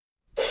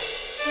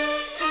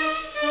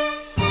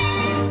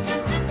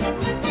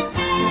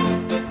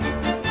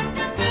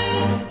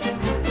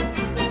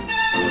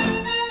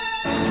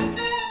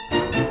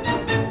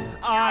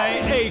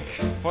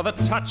for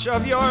the touch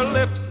of your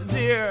lips,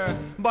 dear,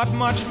 but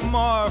much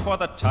more for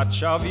the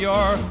touch of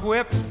your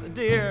whips,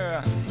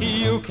 dear.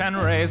 You can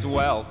raise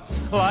welts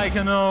like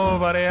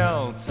nobody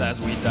else as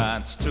we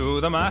dance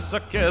to the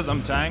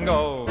masochism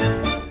tango.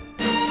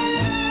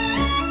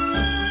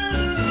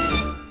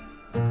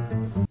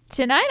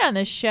 Tonight on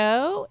the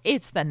show,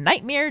 it's the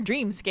nightmare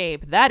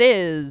dreamscape. That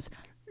is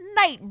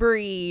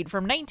Nightbreed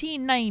from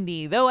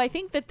 1990, though I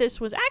think that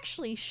this was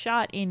actually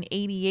shot in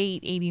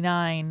 88,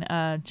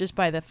 89, just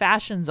by the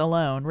fashions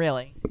alone,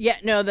 really. Yeah,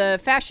 no,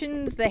 the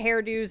fashions, the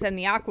hairdos, and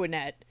the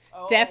Aquanet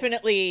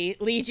definitely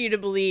lead you to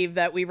believe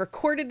that we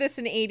recorded this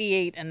in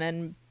 88 and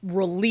then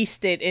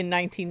released it in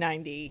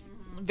 1990.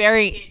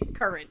 Very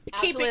current.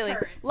 Absolutely. Keep it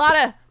current.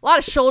 A lot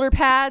of shoulder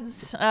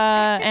pads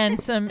and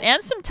some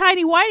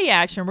tidy whitey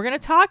action. We're going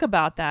to talk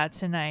about that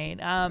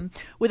tonight.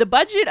 With a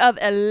budget of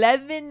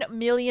 $11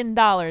 million,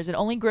 it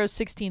only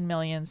grossed $16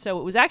 million, so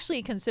it was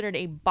actually considered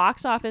a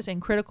box office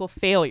and critical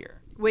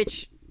failure,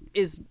 which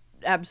is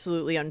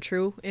absolutely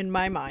untrue in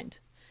my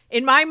mind.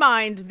 In my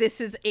mind, this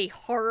is a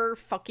horror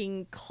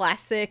fucking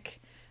classic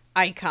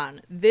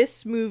icon.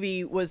 This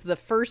movie was the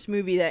first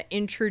movie that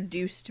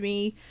introduced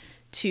me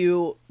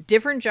to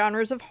different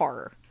genres of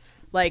horror.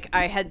 Like,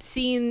 I had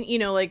seen, you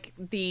know, like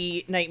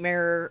the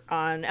Nightmare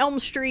on Elm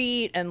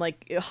Street and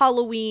like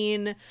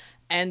Halloween,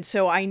 and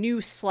so I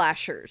knew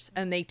slashers,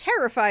 and they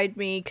terrified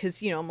me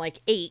because, you know, I'm like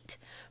 8,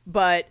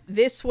 but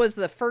this was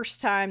the first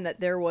time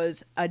that there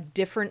was a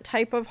different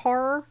type of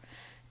horror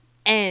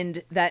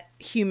and that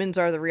humans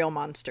are the real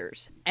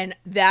monsters, and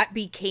that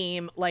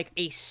became like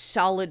a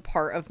solid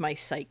part of my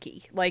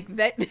psyche. Like,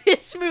 that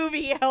this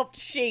movie helped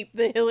shape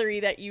the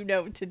Hillary that you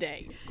know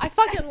today. I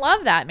fucking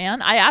love that,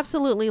 man. I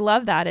absolutely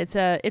love that. It's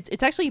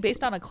actually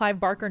based on a Clive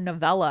Barker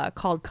novella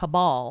called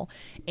Cabal,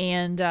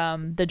 and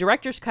the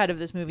director's cut of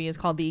this movie is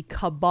called the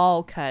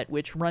Cabal cut,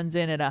 which runs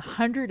in at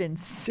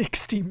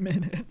 160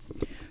 minutes.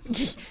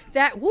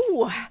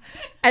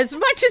 As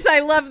much as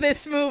I love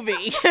this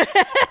movie.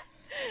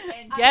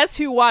 And guess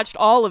who watched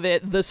all of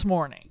it this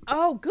morning?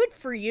 Oh, good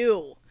for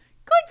you.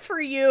 Good for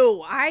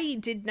you. I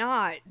did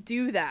not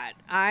do that.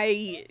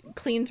 I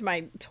cleaned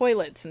my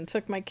toilets and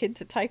took my kid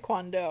to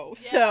Taekwondo.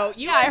 Yeah. So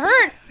I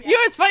heard. Yeah. You know,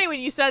 it's funny when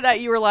you said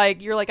that. You're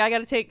like, I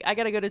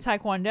gotta go to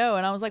Taekwondo,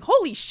 and I was like,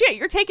 holy shit,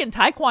 you're taking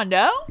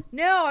Taekwondo?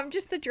 No, I'm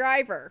just the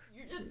driver.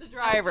 You're just the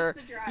driver.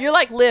 You're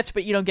like Lyft,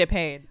 but you don't get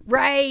paid.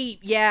 Right?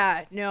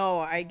 Yeah. No,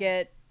 I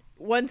get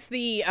once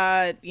the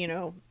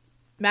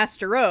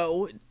Master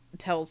O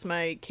tells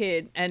my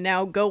kid, and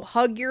now go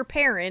hug your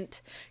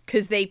parent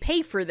because they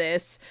pay for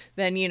this,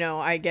 then, you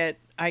know, I get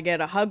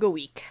a hug a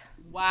week.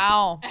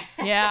 Wow.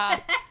 Yeah.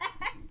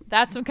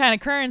 That's some kind of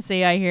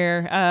currency, I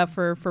hear,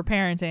 for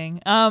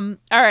parenting. All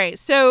right.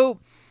 So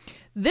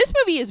this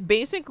movie is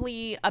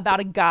basically about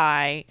a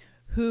guy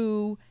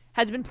who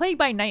has been plagued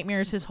by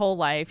nightmares his whole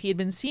life. He had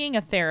been seeing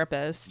a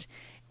therapist,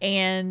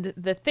 and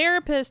the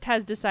therapist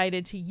has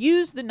decided to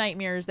use the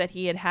nightmares that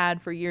he had had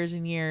for years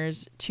and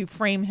years to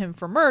frame him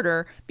for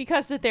murder,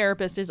 because the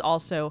therapist is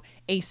also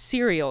a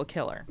serial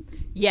killer.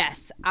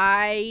 Yes,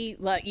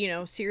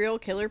 serial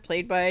killer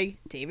played by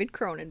David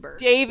Cronenberg.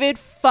 David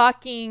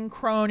fucking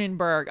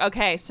Cronenberg.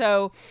 Okay,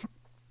 so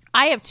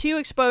I have 2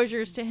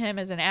 exposures to him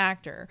as an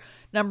actor.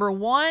 Number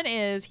 1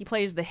 is he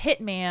plays the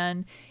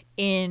hitman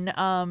in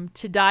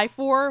To Die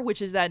For,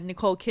 which is that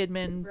Nicole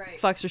Kidman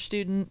fucks her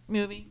student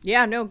movie.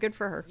 Yeah, no, good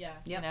for her. Yeah,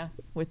 yep. You know,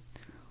 with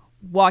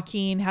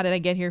Joaquin, how did I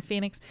get here,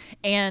 Phoenix?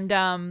 And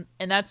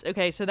that's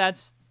okay, so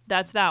that's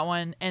that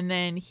one. And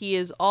then he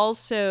is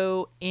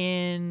also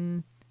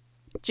in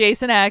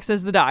Jason X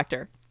as the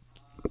doctor.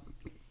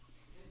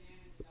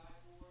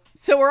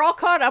 So we're all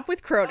caught up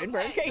with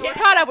Cronenberg. Okay, so we're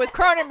caught up with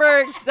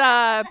Cronenberg's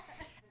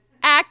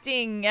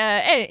acting,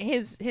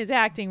 his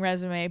acting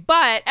resume,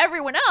 but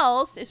everyone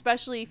else,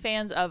 especially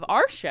fans of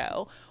our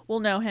show, will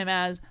know him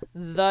as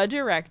the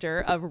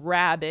director of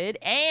Rabid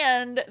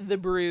and The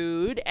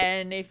Brood.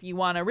 And if you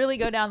want to really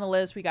go down the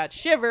list, we got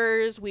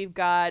Shivers, we've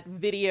got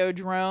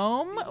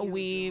Videodrome,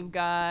 we've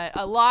got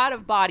a lot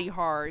of body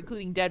horror,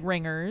 including Dead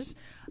Ringers.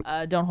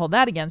 Don't hold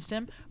that against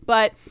him,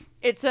 but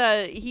he's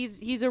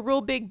a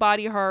real big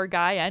body horror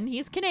guy, and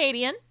he's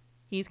Canadian.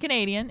 He's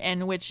Canadian,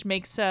 and which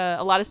makes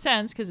a lot of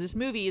sense because this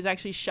movie is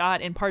actually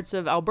shot in parts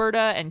of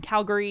Alberta and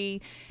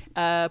Calgary,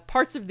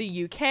 parts of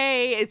the UK.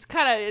 It's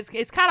kind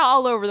of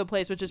all over the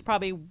place, which is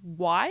probably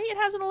why it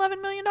has an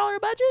 $11 million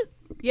budget.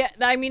 Yeah,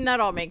 I mean,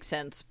 that all makes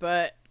sense,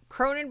 but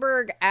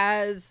Cronenberg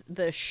as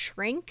the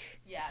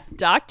shrink. Yeah,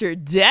 Dr.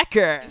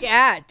 Decker.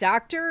 Yeah,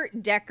 Dr.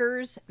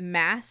 Decker's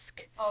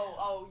mask.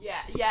 Oh,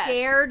 yeah,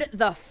 scared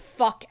the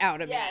fuck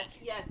out of me.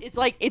 Yes.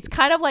 It's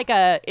kind of like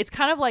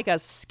a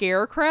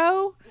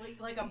scarecrow,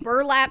 like a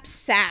burlap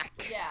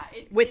sack. Yeah,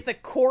 with the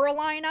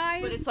Coraline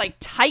eyes. But it's like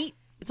tight.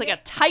 It's like a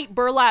tight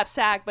burlap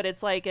sack, but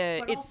it's like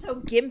it's also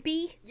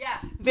gimpy. Yeah,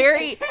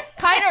 very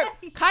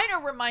kind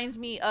of reminds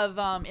me of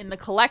in The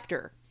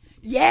Collector.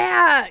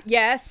 Yeah,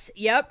 yes,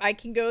 yep, I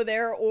can go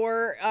there,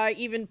 or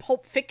even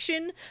Pulp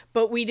Fiction,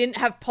 but we didn't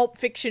have Pulp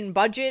Fiction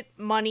budget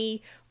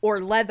money or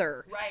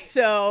leather. Right.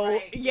 So,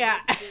 Right. yeah.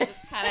 It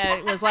just kind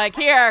of was like,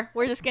 here,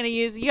 we're just going to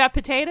use, you got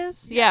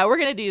potatoes? Yeah, we're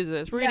going to use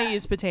this. We're going to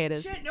use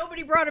potatoes. Shit,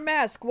 nobody brought a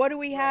mask. What do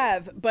we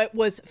have? But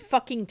was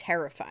fucking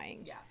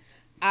terrifying. Yeah.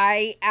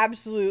 I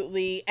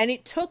absolutely, and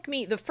it took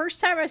me, the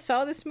first time I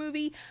saw this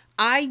movie,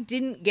 I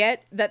didn't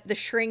get that the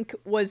shrink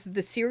was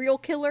the serial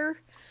killer.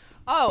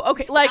 Oh,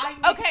 okay. Like, I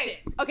missed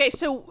okay. it. Okay,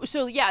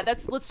 so yeah,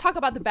 let's talk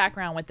about the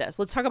background with this.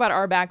 Let's talk about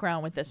our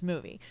background with this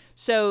movie.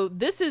 So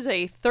this is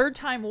a third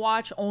time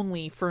watch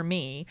only for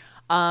me.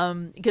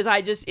 Because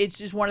it's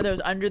just one of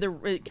those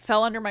it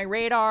fell under my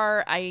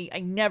radar.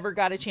 I never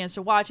got a chance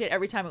to watch it.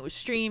 Every time it was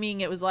streaming,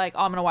 it was like,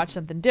 oh, I'm going to watch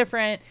something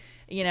different.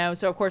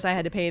 So of course I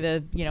had to pay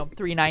the,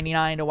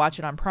 $3.99 to watch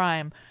it on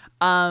Prime.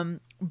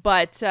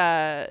 But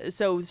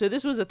so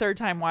this was a third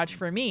time watch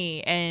for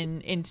me,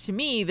 and to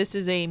me this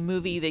is a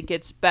movie that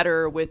gets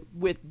better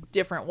with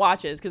different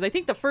watches, because I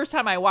think the first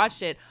time I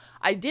watched it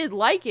I did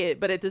like it,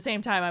 but at the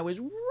same time I was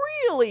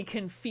really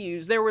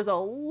confused. There was a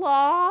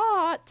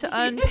lot to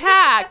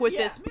unpack with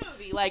this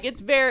movie. Like,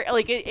 it's very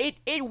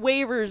it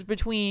wavers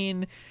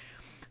between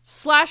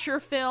slasher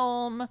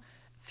film,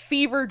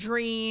 fever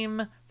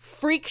dream,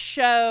 freak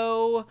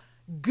show,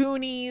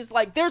 Goonies.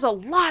 Like, there's a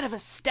lot of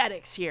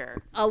aesthetics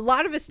here. A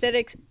lot of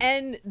aesthetics,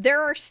 and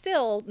there are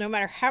still, no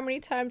matter how many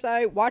times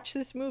I watch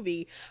this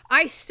movie,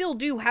 I still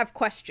do have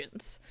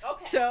questions.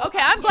 Okay,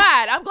 I'm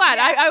glad.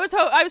 Yeah. I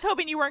was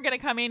hoping you weren't going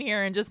to come in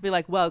here and just be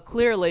like, well,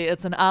 clearly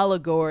it's an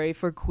allegory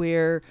for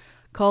queer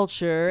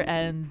culture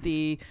and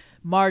the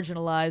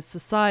marginalized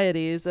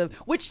societies of,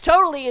 which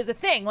totally is a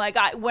thing. Like,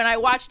 when I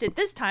watched it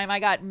this time, I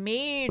got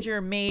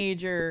major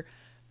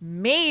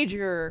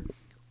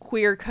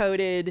queer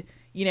coded.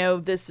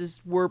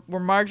 We're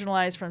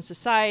marginalized from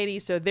society,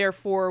 so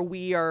therefore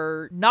we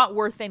are not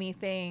worth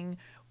anything.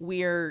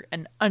 We're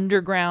an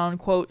underground,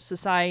 quote,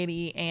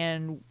 society,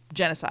 and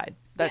genocide.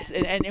 That's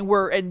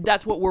and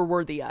that's what we're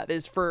worthy of,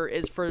 is for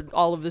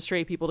all of the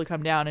straight people to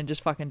come down and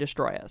just fucking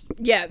destroy us.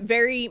 Yeah,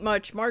 very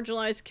much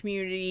marginalized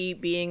community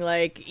being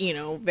like,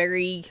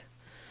 very,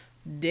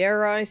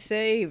 dare I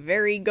say,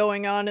 very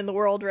going on in the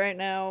world right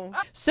now.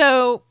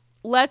 So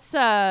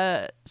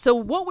so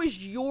what was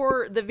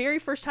the very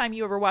first time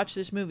you ever watched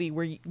this movie?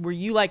 Were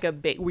you like a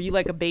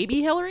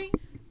baby, Hillary?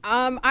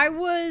 I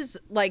was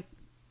like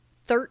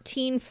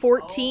 13,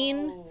 14.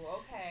 Oh,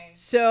 okay.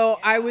 So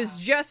yeah. I was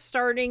just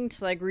starting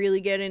to like really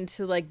get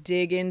into like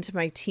dig into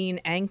my teen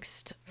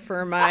angst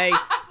for my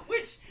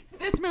which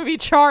this movie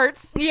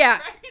charts. Yeah,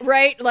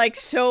 right, like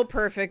so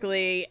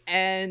perfectly,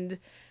 and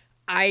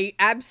I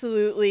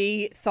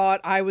absolutely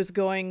thought I was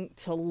going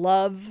to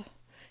love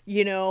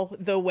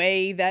the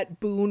way that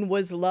Boone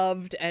was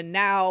loved. And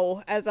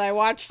now, as I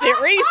watched it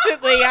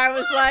recently, I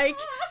was like,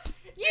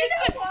 you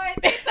know what?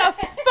 It's a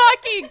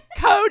fucking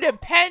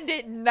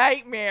codependent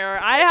nightmare.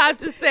 I have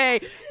to say,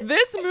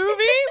 this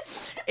movie,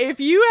 if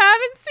you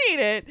haven't seen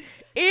it,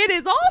 it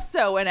is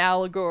also an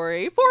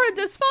allegory for a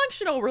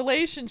dysfunctional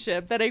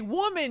relationship that a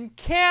woman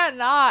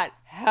cannot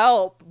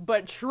help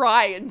but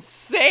try and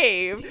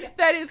save,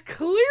 that is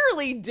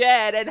clearly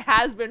dead and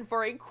has been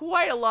for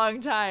quite a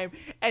long time,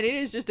 and it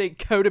is just a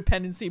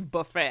codependency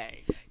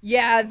buffet.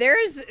 Yeah,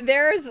 there's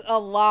a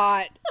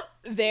lot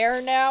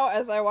there now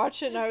as I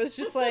watch it, and I was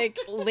just like,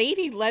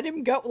 lady, let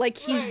him go. Like,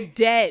 he's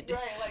dead.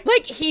 Right,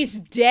 like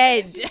he's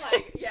dead.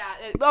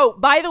 Oh,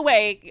 by the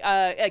way,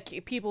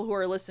 people who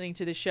are listening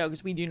to this show,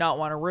 because we do not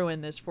want to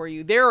ruin this for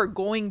you, there are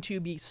going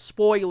to be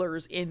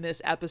spoilers in this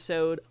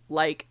episode,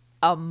 like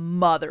a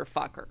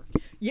motherfucker.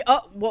 Yeah.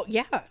 Well,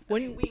 yeah.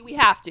 When we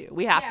have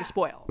to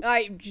spoil.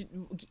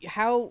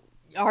 How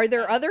are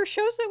there other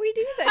shows that we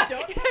do that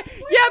don't?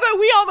 Yeah, but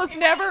we almost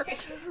never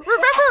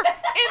remember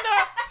in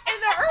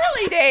the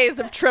early days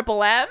of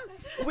Triple M.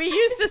 We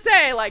used to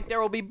say, like,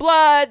 there will be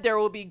blood, there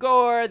will be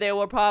gore, there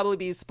will probably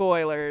be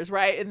spoilers,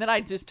 right? And then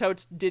I just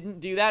didn't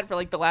do that for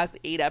like the last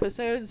 8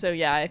 episodes. So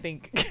yeah, I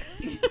think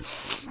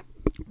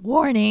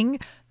warning,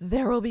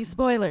 there will be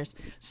spoilers.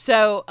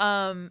 So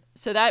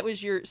that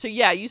was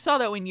you saw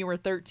that when you were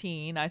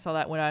 13. I saw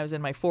that when I was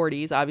in my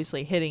 40s,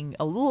 obviously hitting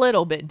a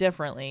little bit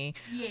differently.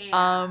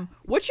 Yeah.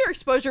 What's your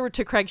exposure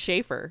to Craig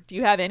Schaefer? Do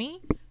you have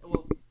any?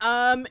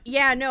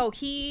 Yeah, no,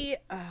 he,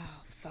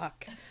 oh,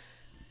 fuck.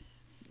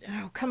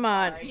 Oh, come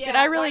on. Yeah, did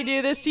I really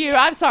do this to you?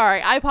 I'm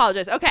sorry. I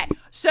apologize. Okay.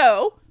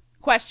 So,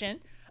 question.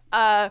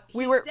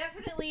 We were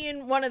definitely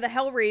in one of the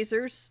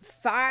Hellraisers.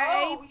 5.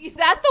 Oh, is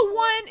that the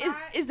one?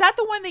 Is that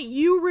the one that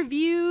you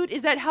reviewed?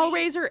 Is that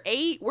Hellraiser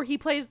 8 where he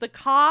plays the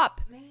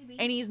cop? Maybe.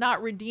 And he's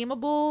not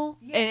redeemable?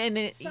 Yeah, and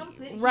then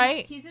something.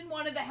 Right? He's in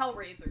one of the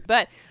Hellraisers.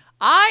 But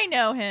I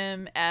know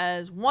him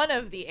as one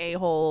of the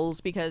a-holes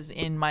because,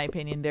 in my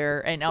opinion,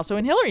 and also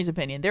in Hillary's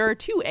opinion, there are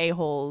 2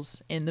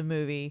 a-holes in the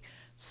movie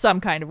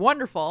Some Kind of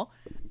Wonderful.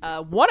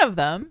 One of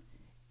them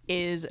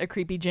is a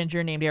creepy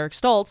ginger named Eric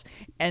Stoltz,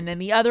 and then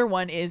the other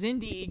one is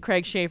indeed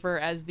Craig Schaefer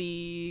as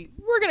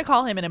we're going to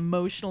call him an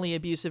emotionally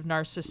abusive,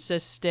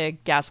 narcissistic,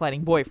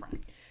 gaslighting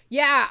boyfriend.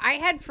 Yeah, I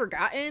had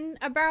forgotten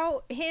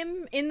about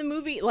him in the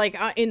movie, like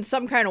in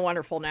Some Kind of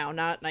Wonderful now,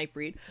 not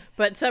Nightbreed,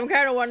 but Some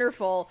Kind of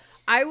Wonderful.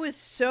 I was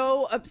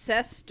so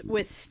obsessed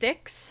with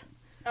Styx.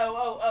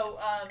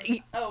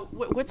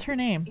 What's her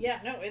name? Yeah,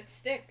 no, it's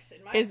Styx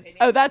in my opinion.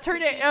 Oh, that's her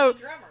name. Oh, the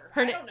drummer.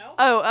 her I name. don't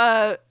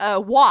know.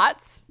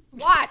 Watts.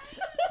 What?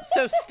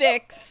 So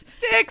Styx.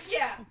 Styx.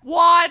 Yeah.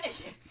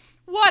 Watts.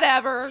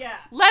 Whatever. Yeah.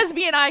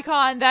 Lesbian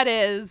icon that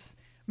is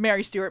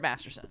Mary Stuart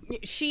Masterson.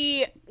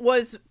 She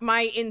was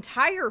my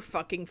entire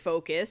fucking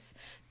focus.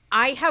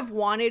 I have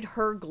wanted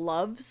her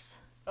gloves.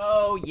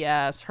 Oh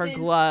yes, her since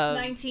gloves.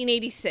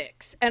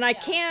 1986, and I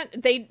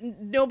can't.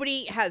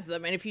 Nobody has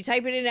them, and if you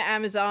type it into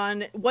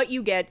Amazon, what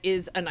you get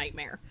is a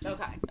nightmare.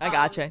 Okay, I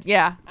gotcha.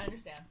 Yeah, I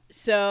understand.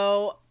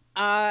 So,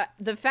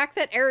 the fact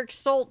that Eric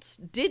Stoltz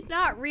did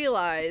not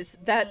realize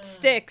that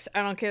Styx,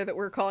 I don't care that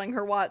we're calling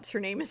her Watts, her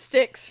name is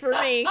Styx for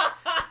me,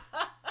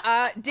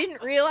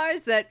 didn't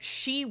realize that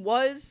she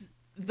was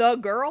the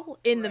girl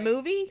in the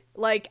movie.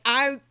 Like,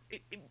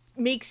 it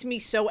makes me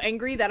so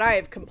angry that I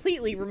have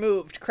completely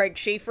removed Craig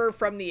Schaefer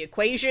from the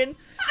equation.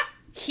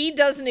 He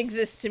doesn't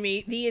exist to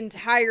me. The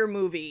entire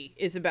movie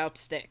is about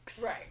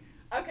Styx. Right.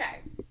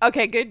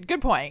 Okay,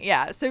 good point.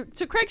 Yeah. So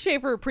Craig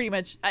Schaefer pretty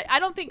much, I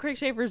don't think Craig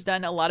Schaefer's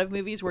done a lot of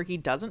movies where he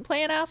doesn't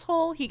play an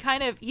asshole. He's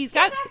got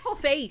asshole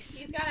face.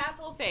 He's got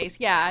asshole face.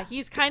 Yeah.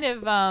 He's kind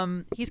of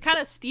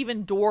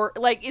Stephen Dorff.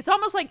 Like, it's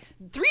almost like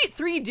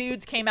three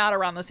dudes came out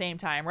around the same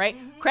time, right?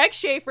 Mm-hmm. Craig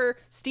Schaefer,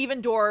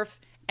 Stephen Dorff,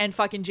 and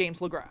fucking James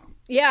LeGros.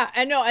 Yeah,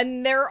 I know,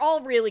 and they're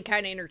all really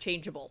kind of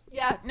interchangeable.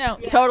 Yeah, no,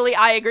 totally.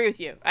 I agree with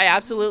you. I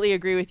absolutely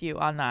agree with you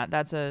on that.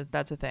 That's a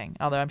thing.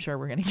 Although I'm sure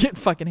we're gonna get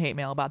fucking hate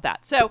mail about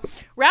that. So,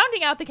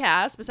 rounding out the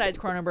cast, besides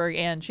Cronenberg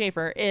and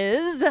Schaefer,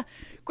 is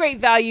great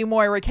value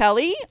Moira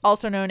Kelly,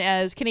 also known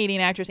as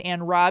Canadian actress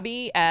Anne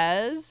Robbie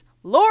as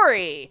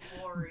Laurie.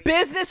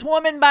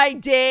 Businesswoman by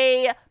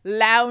day,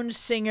 lounge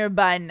singer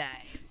by night.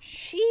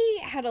 She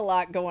had a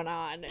lot going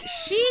on.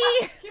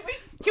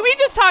 Can we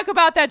just talk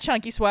about that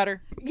chunky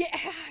sweater? Yeah,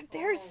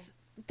 there's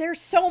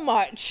so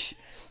much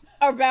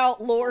about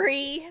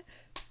Laurie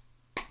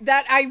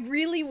that I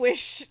really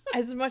wish,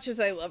 as much as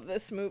I love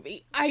this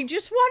movie, I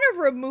just want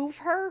to remove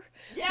her.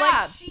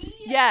 Yeah.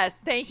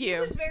 Yes, thank you.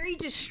 She was very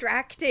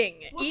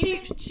distracting. Well,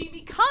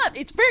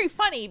 it's very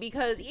funny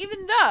because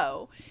even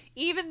though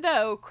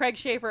Craig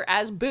Schaefer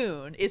as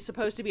Boone is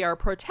supposed to be our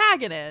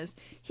protagonist,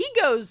 he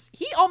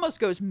almost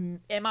goes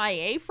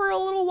MIA for a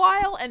little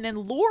while, and then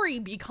Laurie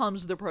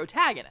becomes the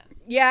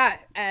protagonist. Yeah,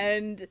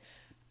 and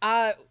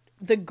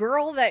the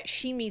girl that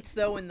she meets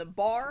though in the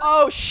bar.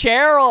 Oh,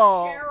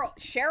 Cheryl.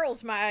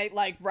 Cheryl's my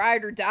like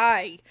ride or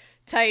die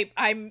type.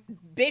 I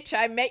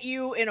met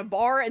you in a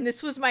bar, and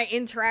this was my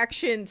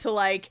interaction to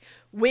like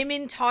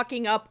women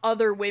talking up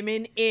other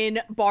women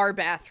in bar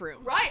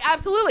bathrooms. Right,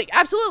 absolutely.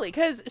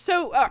 Because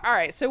all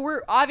right, so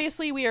we're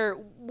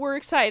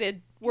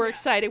excited. We're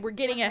excited. We're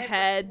getting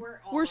ahead.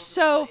 We're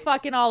so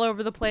fucking all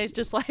over the place,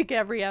 just like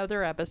every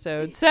other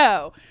episode.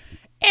 So,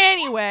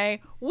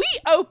 anyway, we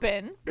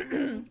open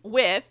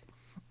with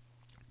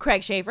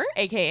Craig Schaefer,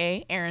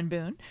 aka Aaron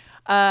Boone,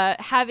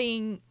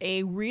 having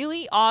a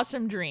really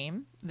awesome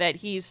dream that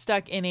he's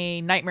stuck in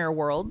a nightmare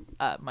world,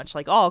 much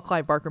like all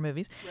Clive Barker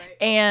movies. Right.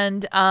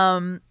 And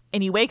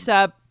he wakes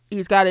up.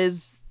 He's got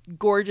his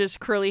gorgeous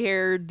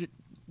curly-haired,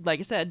 like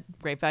I said,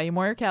 great value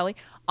Moira Kelly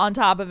on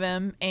top of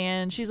him,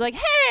 and she's like,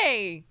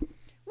 "Hey,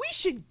 we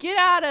should get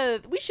out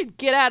of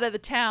the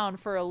town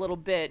for a little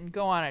bit and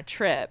go on a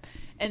trip."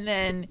 And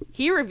then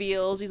he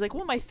reveals, he's like,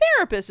 "Well, my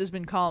therapist has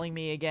been calling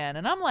me again,"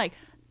 and I'm like,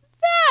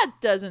 that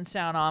doesn't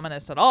sound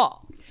ominous at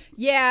all.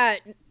 Yeah,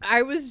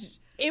 it was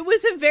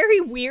a very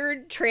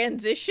weird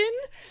transition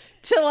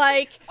to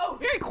like... Oh,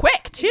 very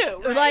quick, too.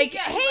 Right? Like,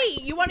 yeah,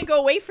 hey, you want to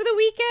go away for the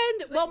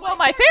weekend? Well,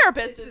 my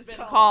therapist has been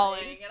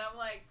calling. And I'm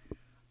like,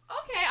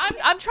 okay,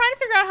 I'm trying to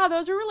figure out how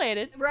those are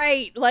related.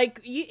 Right.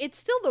 Like, it's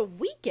still the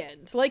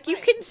weekend. Like, you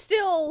can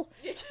still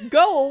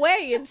go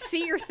away and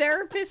see your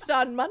therapist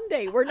on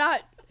Monday. We're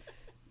not...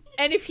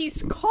 And if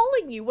he's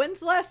calling you, when's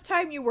the last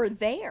time you were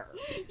there?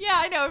 Yeah,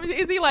 I know.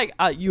 Is he like,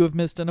 you have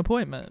missed an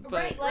appointment? But,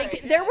 right.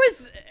 Like, there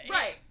was...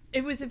 Right.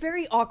 It was a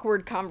very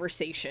awkward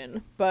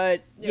conversation,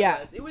 but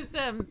yeah. It was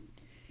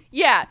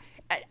yeah.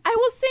 I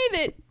will say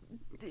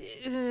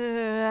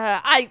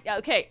that,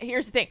 okay,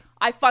 here's the thing.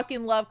 I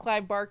fucking love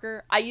Clive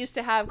Barker. I used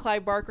to have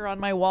Clive Barker on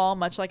my wall,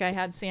 much like I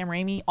had Sam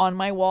Raimi on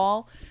my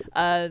wall.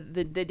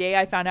 The day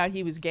I found out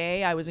he was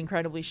gay, I was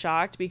incredibly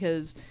shocked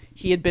because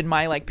he had been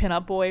my like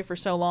pinup boy for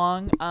so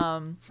long.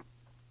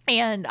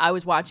 And I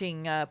was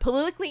watching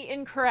Politically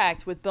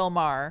Incorrect with Bill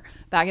Maher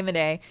back in the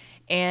day,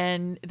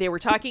 and they were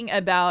talking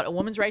about a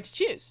woman's right to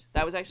choose.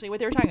 That was actually what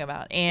they were talking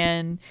about.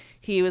 And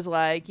he was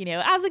like,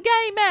 as a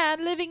gay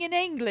man living in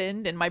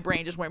England, and my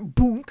brain just went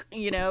boonk,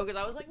 because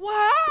I was like,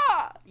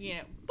 wow,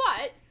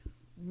 But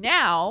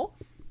now,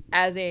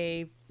 as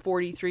a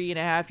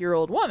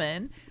 43-and-a-half-year-old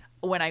woman,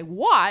 when I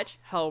watch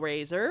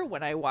Hellraiser,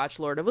 when I watch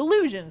Lord of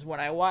Illusions, when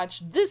I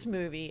watch this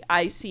movie,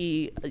 I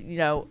see,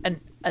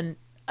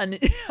 a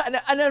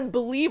an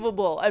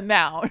unbelievable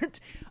amount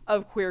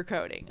of queer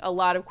coding, a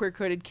lot of queer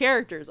coded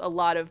characters, a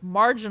lot of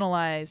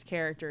marginalized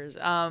characters.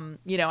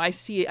 I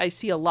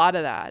see a lot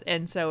of that,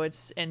 and so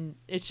it's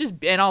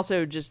just, and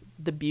also just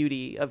the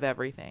beauty of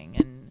everything,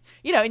 and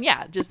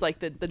just like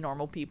the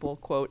normal people,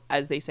 quote,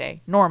 as they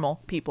say,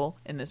 normal people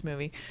in this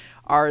movie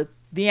are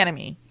the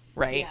enemy,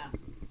 right? Yeah.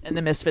 And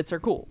the misfits are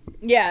cool.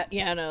 Yeah,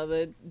 no,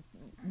 the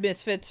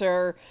misfits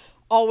are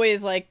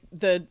always like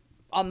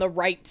on the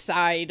right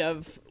side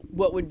of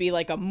what would be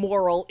like a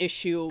moral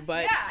issue,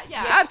 but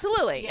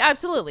absolutely,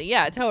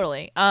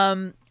 totally.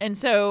 And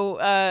so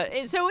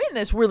in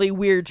this really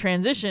weird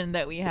transition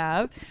that we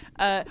have,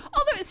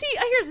 although, see,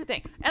 here's the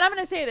thing, and I'm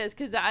gonna say this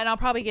and I'll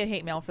probably get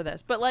hate mail for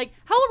this, but like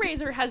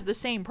Hellraiser has the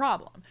same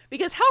problem,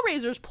 because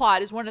Hellraiser's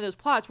plot is one of those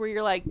plots where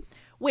you're like,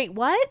 wait,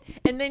 what?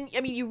 And then, I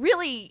mean, you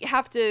really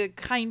have to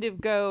kind of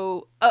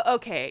go,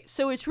 okay,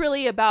 so it's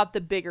really about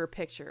the bigger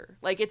picture.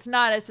 Like, it's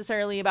not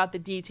necessarily about the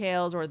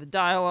details or the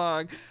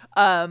dialogue,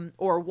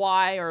 or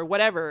why or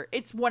whatever.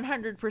 It's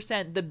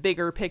 100% the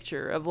bigger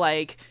picture of,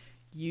 like,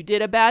 you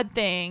did a bad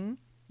thing,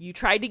 you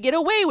tried to get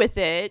away with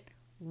it,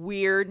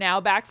 we're now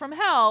back from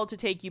hell to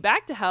take you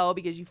back to hell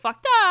because you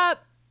fucked up,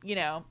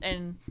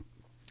 and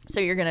so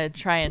you're gonna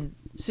try and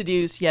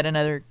seduce yet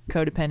another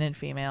codependent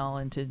female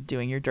into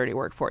doing your dirty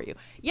work for you.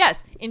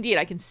 Yes, indeed,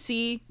 I can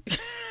see,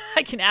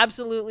 I can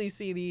absolutely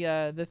see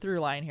the through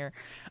line here.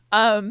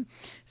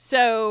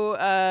 So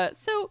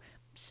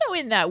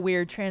in that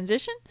weird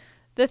transition,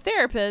 the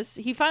therapist,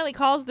 he finally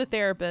calls the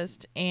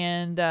therapist,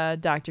 and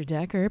Dr.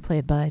 Decker,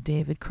 played by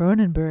David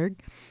Cronenberg,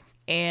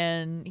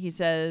 and he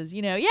says,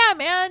 yeah,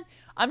 man,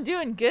 I'm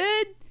doing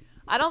good.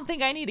 I don't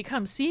think I need to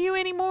come see you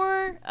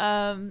anymore.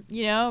 Haven't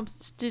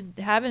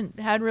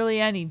had really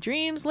any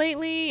dreams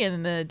lately.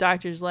 And the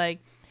doctor's like,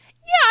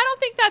 yeah, I don't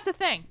think that's a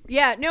thing.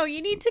 Yeah, no,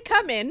 you need to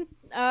come in.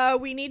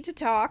 We need to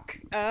talk.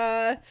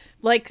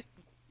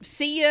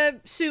 See you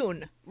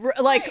soon.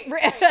 Like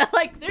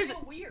there's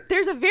weird.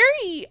 There's a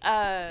very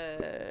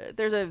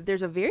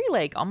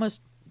like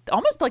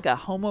almost like a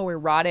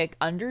homoerotic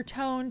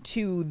undertone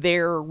to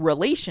their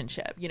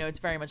relationship. It's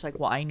very much like,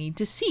 well, I need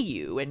to see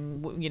you,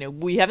 and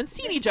we haven't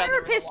seen each other. The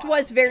therapist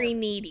was very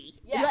needy.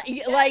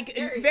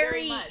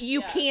 Very much,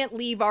 you can't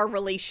leave our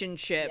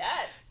relationship.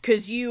 Yes.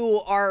 Because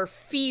you are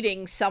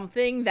feeding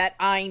something that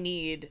I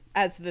need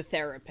as the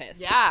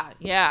therapist.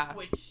 Yeah.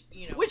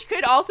 Which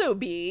could also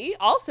be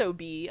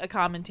a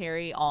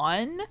commentary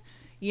on,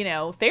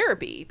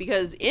 therapy,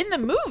 because in the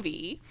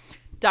movie,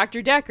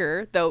 Dr.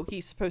 Decker, though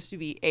he's supposed to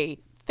be a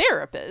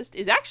therapist,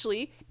 is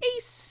actually a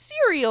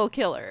serial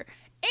killer.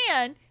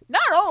 And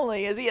not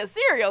only is he a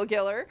serial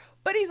killer,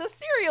 but he's a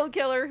serial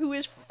killer who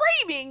is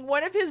framing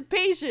one of his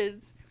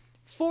patients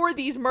for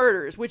these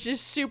murders, which is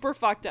super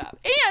fucked up.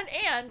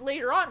 And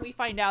later on we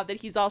find out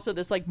that he's also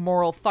this like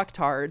moral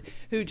fucktard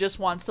who just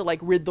wants to like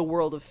rid the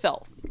world of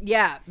filth.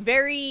 Yeah,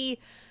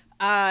 very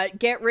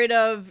get rid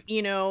of,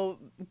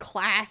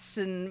 class,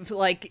 and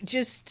like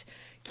just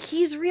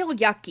he's real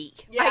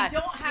yucky. Yeah, I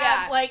don't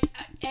have like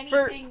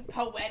anything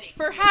poetic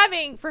for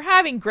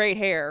having great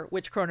hair,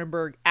 which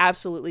Cronenberg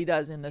absolutely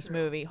does in this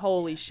movie.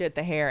 Holy shit,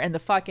 the hair and the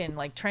fucking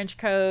like trench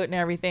coat and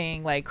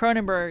everything. Like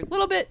Cronenberg,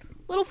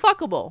 little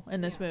fuckable in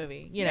this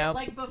movie, know.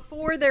 Like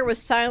before there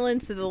was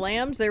Silence of the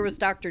Lambs, there was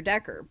Dr.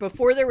 Decker.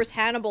 Before there was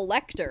Hannibal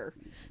Lecter,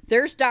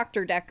 there's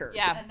Dr. Decker.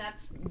 Yeah, and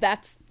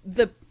that's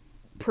the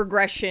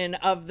progression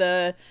of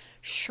the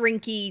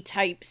shrinky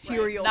type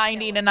serial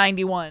 90 killer. to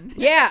 91.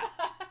 Yeah.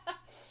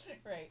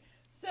 Right.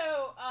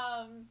 So,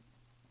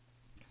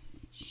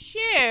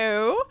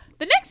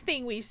 the next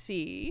thing we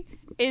see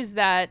is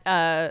that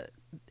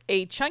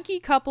a chunky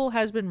couple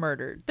has been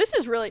murdered. This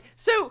is really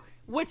so.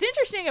 What's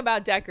interesting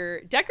about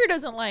Decker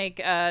doesn't like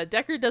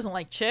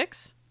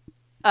chicks.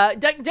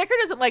 Decker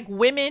doesn't like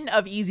women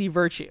of easy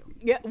virtue.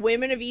 Yeah,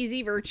 women of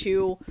easy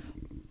virtue,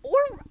 or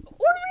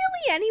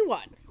really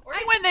anyone. Or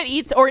anyone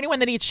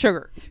that eats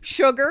sugar.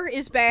 Sugar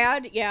is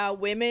bad. Yeah,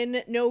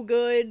 women no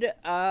good.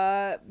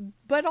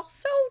 But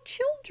also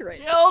children.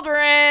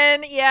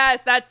 Children,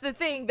 yes, that's the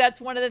thing.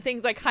 That's one of the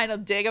things I kind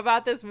of dig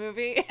about this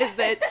movie is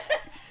that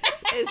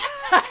is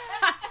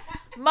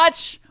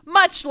much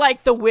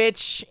like the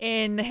witch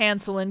in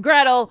Hansel and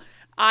Gretel,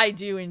 I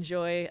do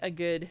enjoy a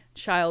good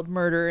child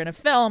murder in a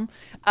film.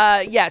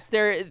 Yes,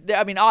 they're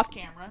I mean, off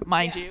camera,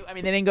 mind you. I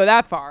mean, they didn't go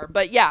that far,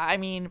 but yeah, I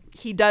mean,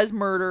 he does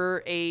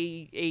murder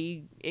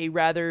a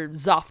rather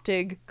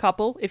Zoftig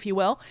couple, if you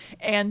will,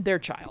 and their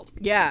child.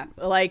 Yeah,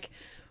 like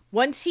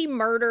once he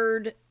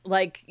murdered,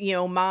 like,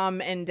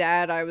 mom and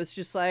dad, I was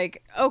just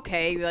like,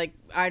 okay, like,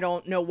 I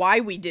don't know why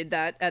we did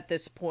that at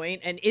this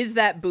point, and is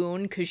that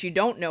Boone? Because you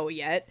don't know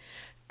yet.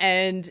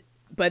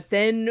 But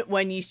then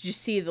when you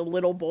just see the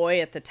little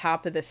boy at the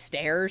top of the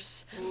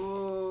stairs,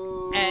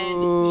 ooh, and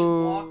he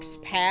walks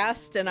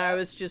past, and I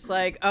was just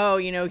like, oh,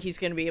 he's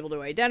going to be able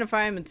to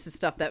identify him. It's the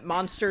stuff that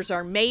monsters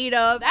are made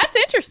of. That's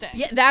interesting.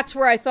 Yeah, that's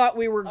where I thought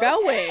we were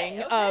going.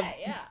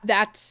 Yeah.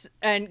 That's,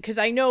 and because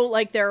I know,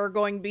 like, there are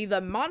going to be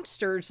the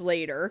monsters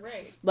later.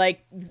 Right.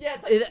 Like, Yeah,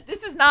 it's like,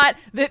 this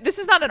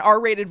is not an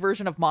R-rated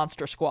version of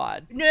Monster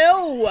Squad.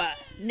 no.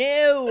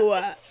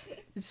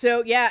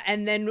 So, yeah,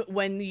 and then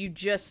when you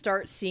just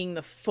start seeing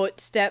the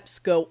footsteps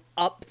go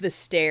up the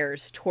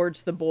stairs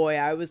towards the boy,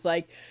 I was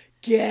like,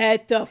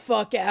 get the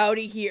fuck out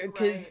of here.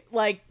 Because,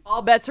 like...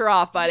 all bets are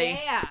off, buddy.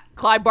 Yeah.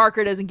 Clive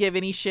Barker doesn't give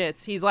any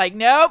shits. He's like,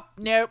 nope.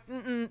 We're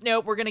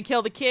going to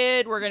kill the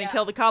kid. We're going to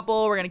kill the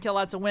couple. We're going to kill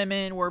lots of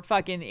women.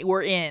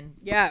 We're in.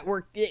 Yeah,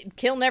 we're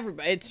killing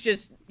everybody. It's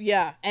just,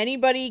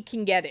 anybody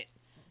can get it.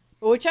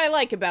 Which I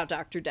like about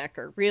Dr.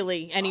 Decker.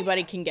 Really,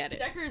 anybody can get it.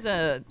 Decker's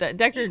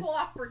Equal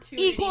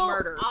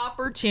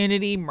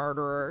opportunity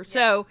murderer. Yeah.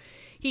 So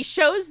he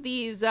shows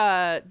these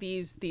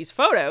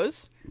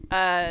photos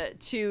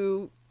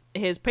to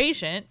his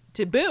patient,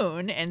 to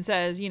Boone, and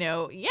says,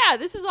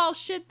 this is all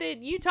shit that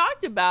you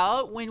talked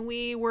about when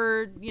we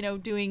were,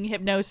 doing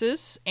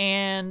hypnosis.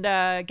 And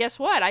guess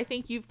what? I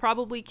think you've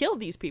probably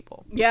killed these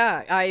people.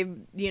 Yeah,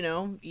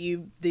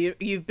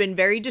 you've been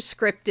very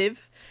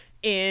descriptive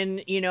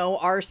in,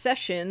 our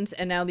sessions,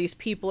 and now these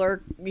people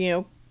are,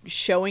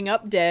 showing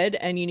up dead,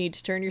 and you need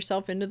to turn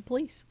yourself into the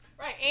police.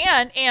 Right,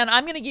 and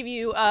I'm going to give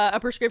you a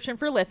prescription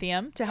for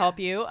lithium to help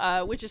you,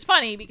 which is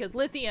funny because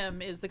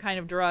lithium is the kind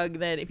of drug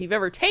that if you've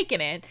ever taken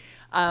it,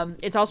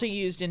 it's also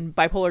used in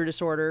bipolar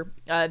disorder.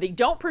 They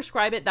don't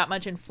prescribe it that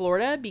much in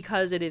Florida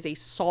because it is a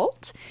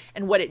salt,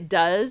 and what it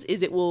does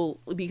is it will,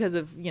 because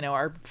of,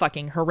 our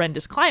fucking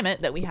horrendous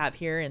climate that we have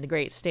here in the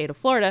great state of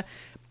Florida,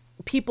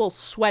 people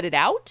sweat it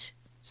out,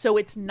 so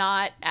it's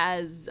not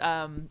as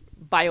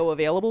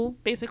bioavailable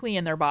basically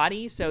in their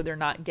body, so they're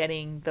not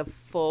getting the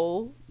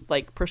full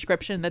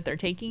prescription that they're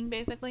taking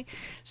basically.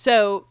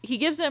 So he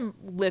gives him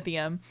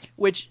lithium,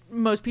 which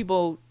most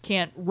people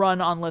can't run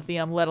on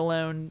lithium, let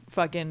alone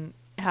fucking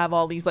have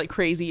all these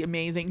crazy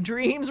amazing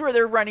dreams where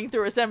they're running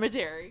through a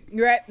cemetery.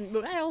 Right.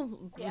 Well,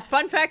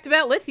 fun fact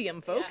about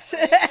lithium, folks.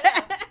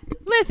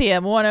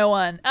 Lithium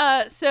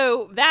 101.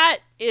 So that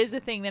is a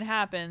thing that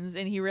happens,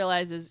 and he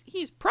realizes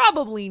he's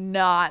probably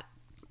not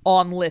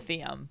on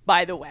lithium,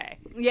 by the way.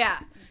 Yeah.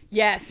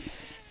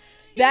 Yes.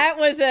 That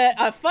was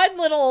a fun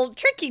little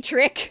tricky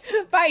trick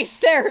by his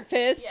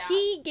therapist. Yeah.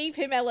 He gave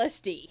him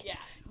LSD. Yeah.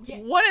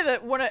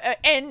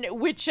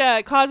 Which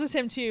causes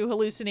him to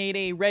hallucinate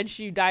a Red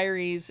Shoe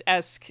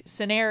Diaries-esque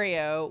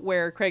scenario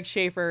where Craig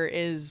Schaefer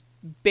is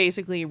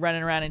basically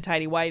running around in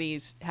tighty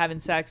whities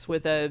having sex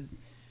with a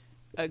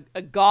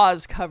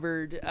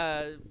gauze-covered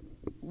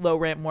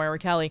low-rent Moira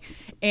Kelly,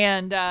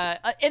 and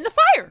in the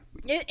fire.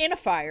 In a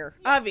fire.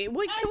 As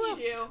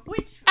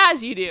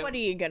you do. What are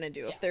you going to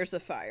do if there's a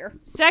fire?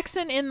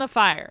 Sexing in the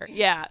fire.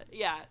 Yeah.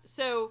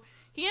 So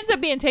he ends up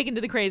being taken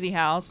to the crazy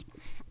house.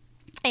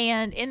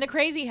 And in the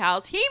crazy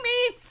house, he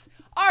meets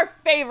our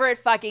favorite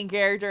fucking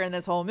character in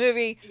this whole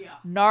movie,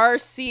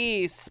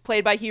 Narcisse,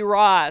 played by Hugh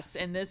Ross.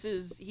 And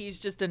he's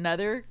just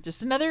another,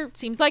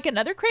 seems like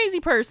another crazy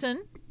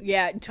person.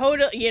 Yeah,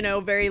 totally,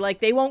 very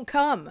they won't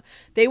come.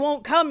 They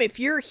won't come if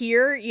you're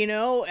here,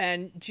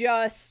 and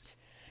just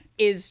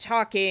is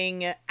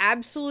talking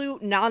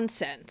absolute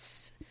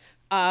nonsense.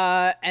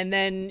 And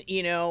then,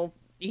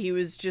 he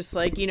was just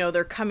like,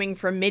 they're coming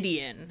from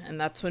Midian. And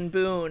that's when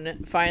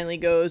Boone finally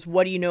goes,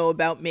 what do you know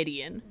about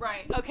Midian?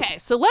 Right. Okay.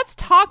 So let's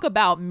talk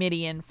about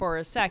Midian for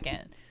a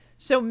second.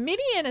 So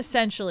Midian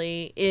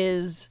essentially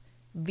is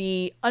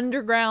the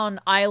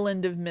underground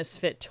island of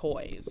misfit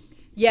toys.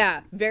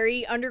 Yeah,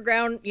 very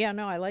underground. Yeah,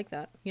 no, I like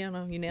that. Yeah,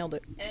 no, you nailed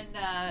it.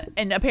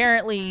 And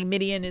apparently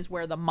Midian is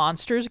where the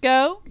monsters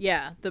go.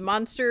 Yeah, the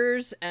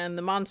monsters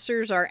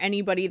are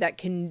anybody that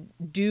can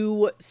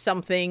do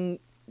something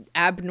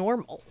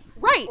abnormal.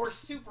 Right. Or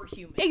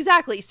superhuman.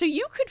 Exactly. So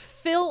you could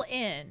fill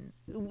in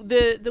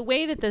the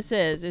way that this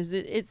is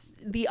that it's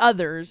the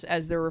others,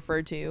 as they're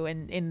referred to,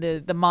 and in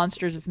the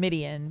monsters of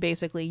Midian,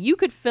 basically, you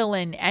could fill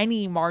in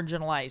any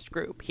marginalized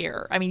group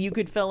here. I mean, you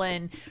could fill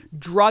in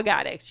drug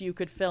addicts, you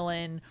could fill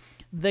in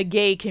the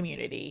gay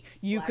community,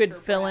 you could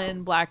fill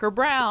in black or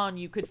brown,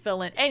 you could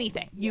fill in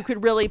anything. You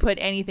could really put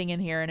anything in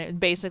here, and it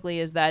basically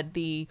is that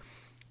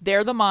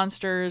they're the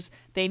monsters.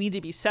 They need to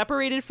be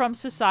separated from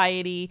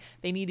society.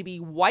 They need to be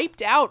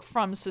wiped out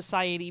from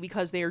society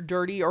because they are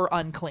dirty or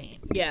unclean.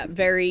 Yeah,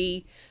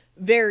 very,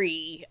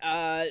 very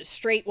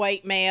straight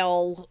white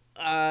male,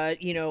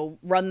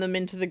 run them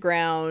into the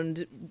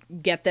ground,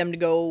 get them to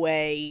go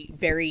away.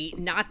 Very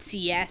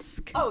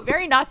Nazi-esque. Oh,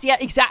 very Nazi.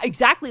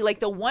 Exactly. Like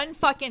the one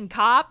fucking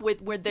cop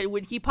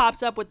when he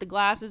pops up with the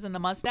glasses and the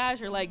mustache,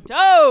 you're like,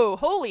 oh,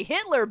 holy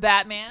Hitler,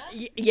 Batman.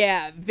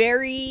 Yeah,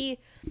 very...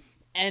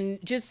 And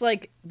just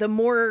the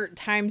more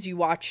times you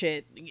watch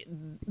it,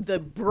 the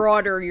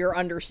broader your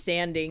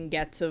understanding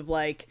gets of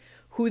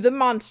who the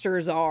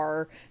monsters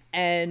are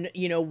and,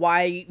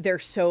 why they're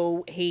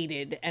so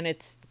hated. And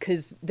it's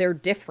because they're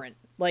different.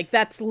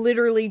 That's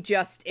literally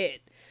just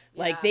it.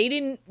 Like, they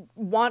didn't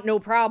want no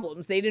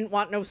problems. They didn't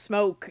want no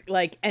smoke.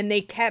 Like, and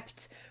they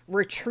kept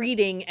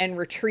retreating and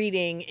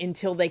retreating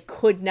until they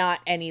could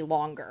not any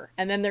longer.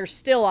 And then they're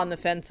still on the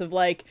fence of,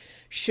 like,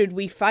 should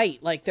we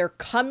fight? Like, they're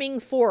coming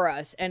for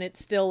us, and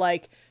it's still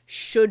like,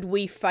 should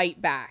we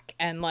fight back?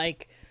 And,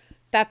 like,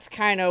 that's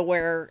kind of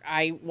where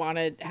I want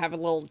to have a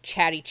little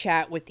chatty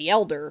chat with the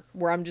elder,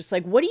 where I'm just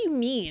like, what do you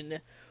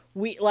mean?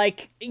 We,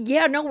 like,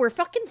 yeah, no, we're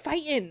fucking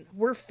fighting.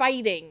 We're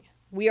fighting.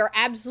 We are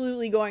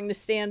absolutely going to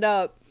stand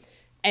up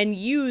and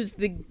use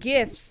the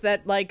gifts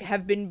that, like,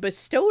 have been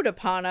bestowed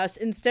upon us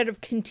instead of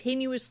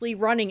continuously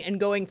running and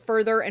going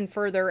further and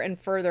further and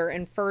further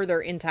and further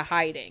into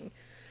hiding.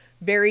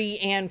 Very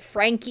Anne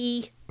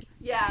Frankie.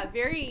 Yeah,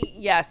 very,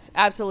 yes,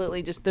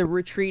 absolutely. Just the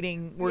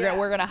retreating.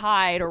 We're gonna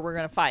hide or we're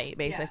gonna fight,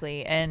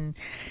 basically. And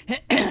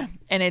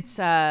and it's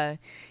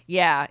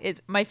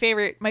it's my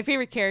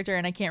favorite character,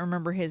 and I can't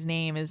remember his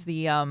name, is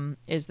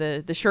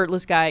the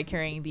shirtless guy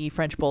carrying the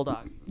French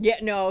bulldog. Yeah,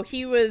 no,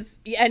 he was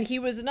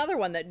another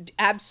one that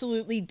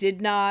absolutely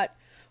did not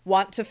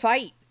want to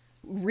fight.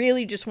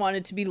 Really just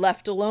wanted to be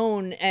left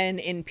alone and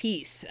in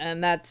peace.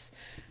 And that's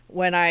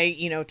when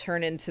I,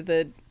 turn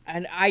into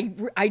and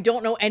I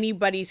don't know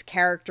anybody's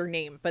character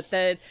name, but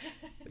the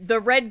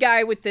red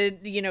guy with the,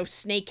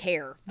 snake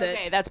hair.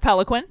 Okay, that's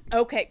Pelican.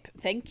 Okay,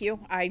 thank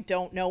you. I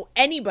don't know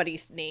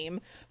anybody's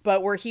name,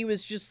 but where he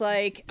was just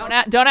like...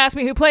 Don't ask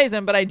me who plays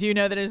him, but I do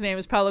know that his name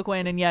is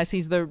Pelican, and yes,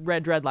 he's the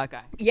red dreadlock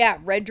guy. Yeah,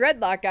 red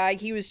dreadlock guy.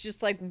 He was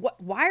just like,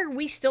 why are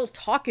we still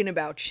talking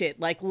about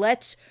shit? Like,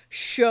 let's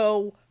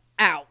show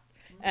out.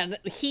 And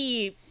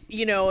he,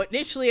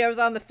 initially I was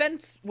on the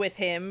fence with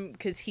him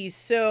because he's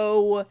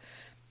so...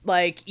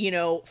 like,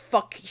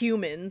 fuck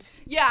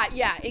humans.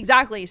 Yeah,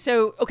 exactly.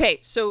 So okay,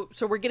 so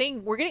we're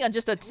getting on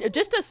just a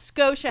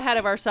skosh ahead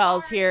of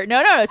ourselves here.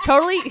 No, it's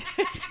totally,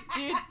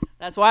 dude.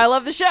 That's why I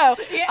love the show.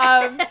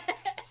 Yeah.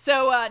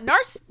 So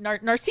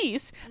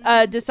Narcisse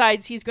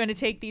decides he's going to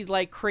take these,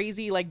 like,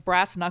 crazy, like,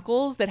 brass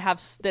knuckles that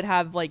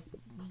have like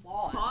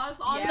claws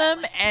on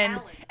them, like,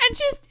 and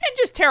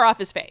just tear off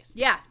his face.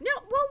 Yeah. No.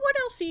 Well, what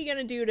else are you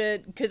gonna do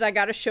because I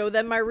got to show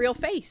them my real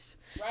face.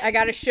 Right. I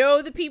got to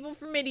show the people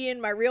from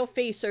Midian my real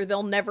face, or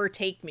they'll never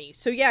take me.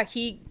 So yeah,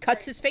 he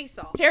cuts his face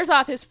off, tears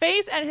off his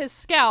face and his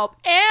scalp,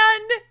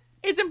 and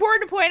it's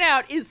important to point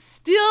out is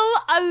still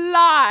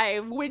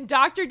alive when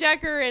Dr.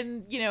 Decker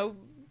and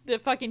the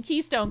fucking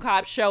Keystone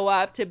cops show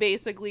up to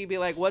basically be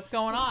like, what's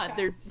going on?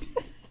 They're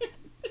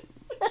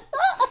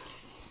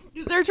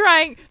because they're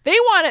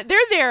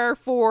there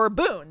for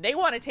Boone. They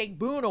want to take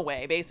Boone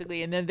away,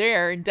 basically, and they're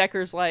there, and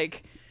Decker's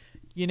like,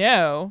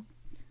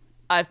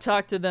 I've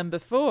talked to them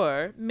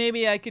before.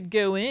 Maybe I could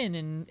go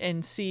in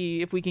and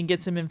see if we can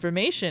get some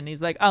information.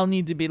 He's like, I'll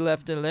need to be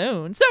left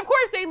alone. So, of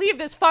course, they leave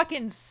this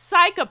fucking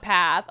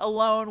psychopath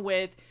alone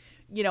with,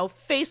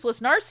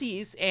 faceless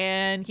Narcisse,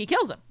 and he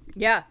kills him.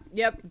 Yeah,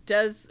 yep,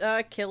 does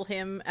kill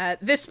him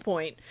at this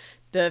point.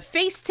 The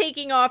face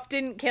taking off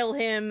didn't kill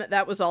him.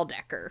 That was all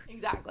Decker.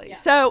 Exactly. Yeah.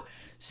 So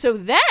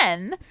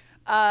then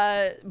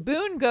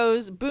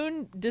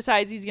Boone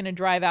decides he's going to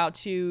drive out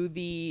to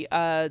the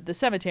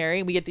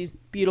cemetery. We get these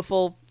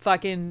beautiful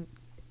fucking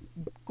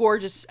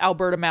gorgeous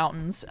Alberta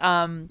mountains,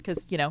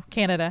 because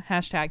Canada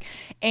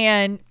 #.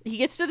 And he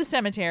gets to the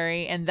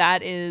cemetery, and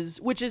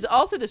which is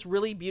also this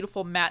really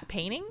beautiful matte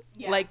painting.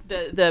 Yeah. Like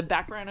the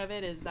background of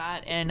it is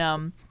that,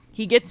 and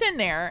he gets in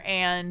there,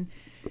 and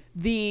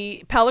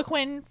the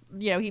Pelican,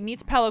 he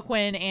meets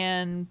Pelican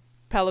and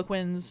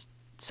Pelican's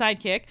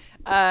sidekick,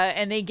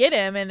 and they get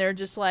him, and they're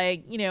just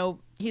like,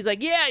 he's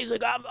like,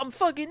 I'm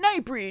fucking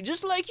Nightbreed,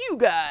 just like you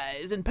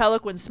guys. And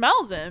Pelican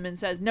smells him and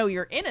says, no,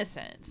 you're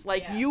innocent.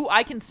 Like,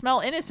 I can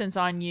smell innocence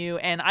on you,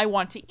 and I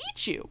want to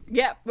eat you.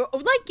 Yeah,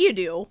 like you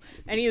do.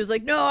 And he was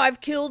like, no,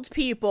 I've killed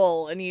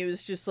people. And he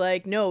was just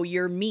like, no,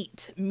 you're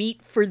meat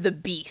for the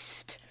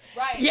beast.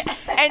 Right. Yeah.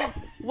 And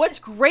what's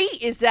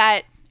great is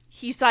that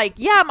he's like,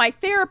 yeah, my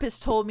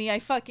therapist told me I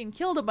fucking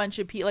killed a bunch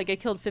of people, like I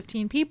killed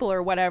 15 people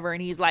or whatever.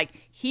 And he's like,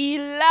 he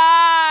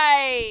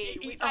lied,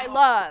 which I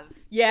love.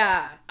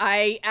 Yeah,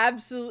 I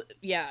absolutely,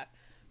 yeah.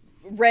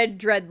 Red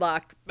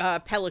dreadlock,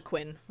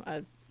 Pelican,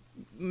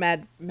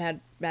 mad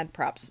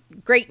props.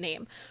 Great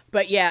name.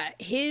 But yeah,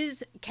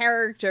 his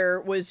character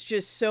was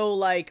just so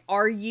like,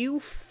 are you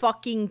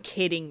fucking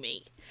kidding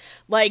me?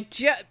 Like,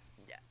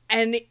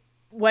 and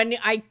when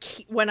I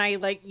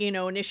like,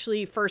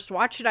 initially first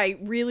watched it, I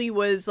really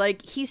was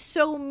like, he's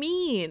so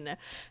mean.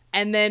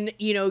 And then,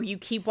 you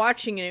keep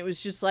watching and it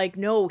was just like,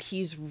 no,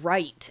 he's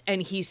right.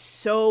 And he's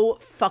so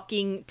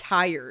fucking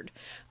tired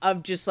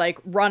of just like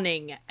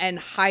running and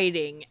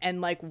hiding.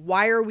 And like,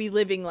 why are we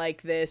living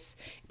like this?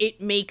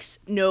 It makes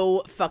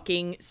no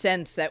fucking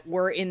sense that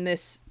we're in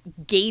this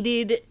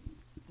gated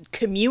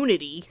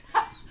community.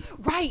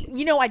 Right.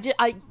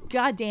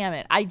 God damn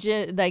it.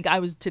 I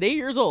was today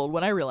years old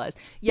when I realized,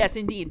 yes,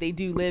 indeed, they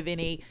do live in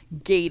a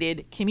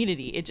gated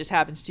community. It just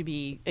happens to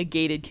be a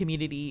gated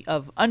community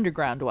of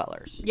underground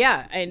dwellers.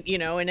 Yeah. And,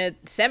 in a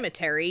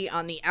cemetery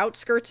on the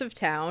outskirts of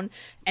town,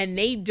 and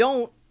they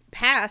don't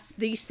pass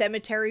the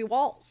cemetery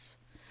walls.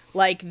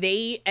 Like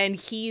and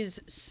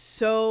he's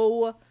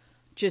so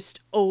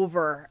just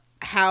over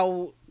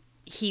how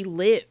he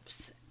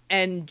lives,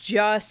 and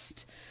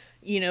just,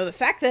 the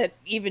fact that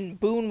even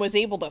Boone was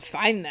able to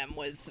find them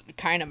was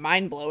kind of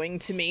mind-blowing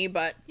to me.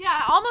 But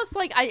yeah, almost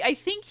like I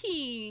think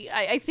we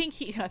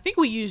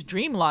use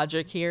dream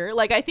logic here.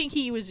 Like, I think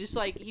he was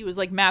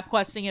map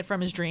questing it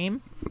from his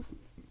dream.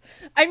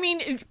 I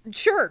mean,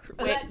 sure.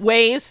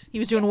 Waze. He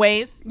was doing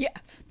Waze. Yeah.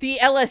 The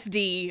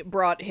LSD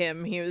brought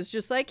him. He was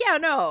just like, yeah,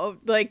 no.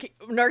 Like,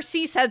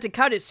 Narcisse had to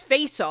cut his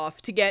face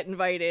off to get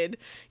invited,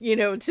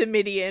 to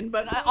Midian.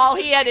 But all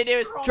he had to do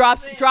is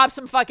drop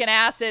some fucking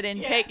acid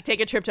and take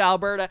a trip to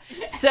Alberta.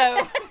 So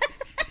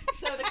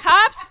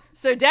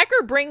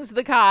Decker brings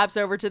the cops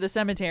over to the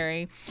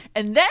cemetery,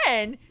 and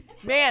then,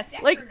 man,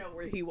 Decker know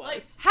where he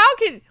was. How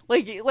can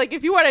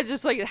if you want to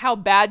just how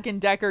bad can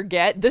Decker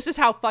get? This is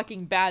how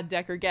fucking bad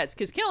Decker gets,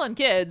 because killing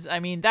kids, I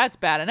mean, that's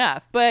bad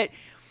enough, but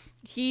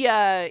he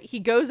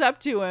goes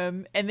up to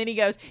him, and then he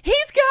goes,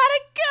 he's got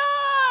a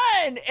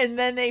gun, and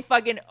then they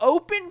fucking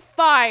open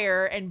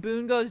fire, and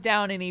Boone goes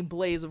down in a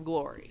blaze of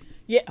glory.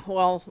 Yeah,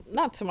 well,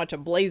 not so much a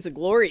blaze of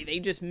glory. They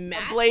just a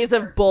blaze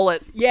of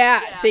bullets.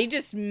 Yeah, they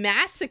just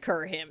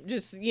massacre him.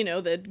 Just,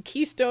 the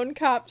Keystone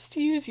Cops,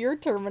 to use your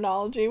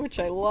terminology, which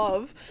I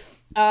love.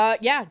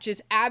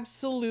 Just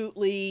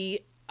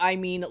absolutely,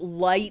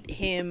 light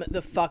him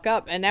the fuck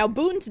up. And now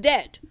Boone's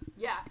dead.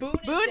 Yeah.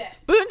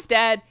 Boone's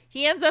dead.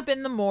 He ends up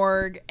in the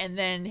morgue, and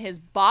then his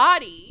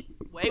body...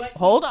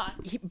 hold on.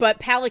 But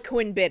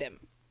Peliquin bit him.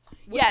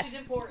 Yes. Is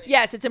important.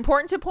 Yes, it's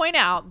important to point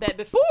out that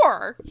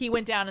before he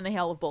went down in the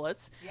hail of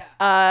bullets,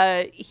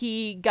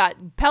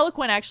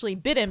 Peliquin actually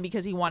bit him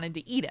because he wanted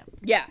to eat him.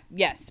 Yeah,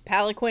 yes.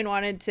 Peliquin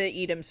wanted to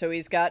eat him, so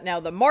he's got now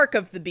the mark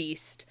of the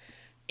beast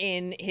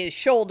in his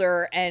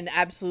shoulder, and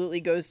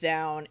absolutely goes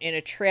down in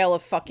a trail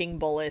of fucking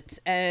bullets,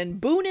 and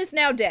Boone is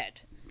now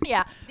dead.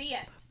 Yeah. The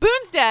end.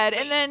 Boone's dead,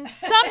 and then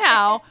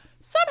somehow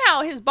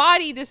his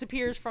body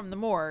disappears from the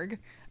morgue,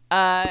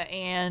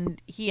 and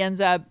he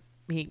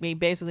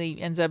basically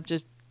ends up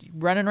just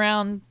running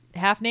around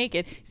half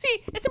naked.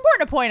 See, it's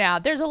important to point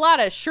out there's a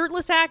lot of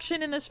shirtless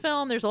action in this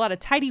film. There's a lot of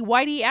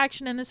tighty-whitey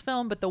action in this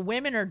film, but the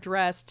women are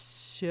dressed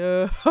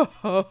so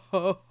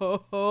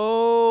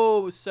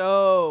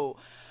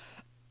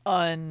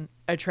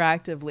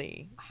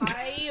unattractively.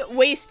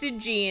 High-waisted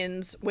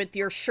jeans with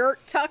your shirt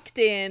tucked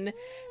in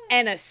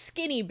and a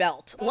skinny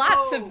belt.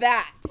 Lots of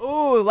that.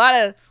 Ooh, a lot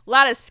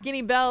of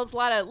skinny belts, a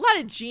lot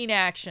of jean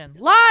action.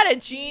 Lot of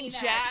jean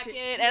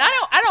jacket. And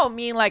I don't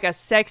mean like a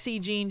sexy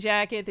jean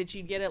jacket that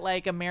you'd get at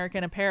like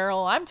American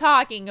Apparel. I'm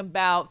talking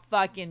about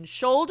fucking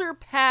shoulder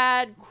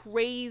pad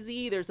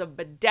crazy. There's a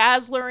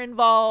bedazzler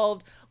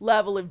involved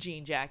level of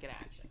jean jacket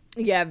action.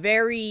 Yeah,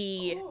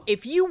 very. Ooh.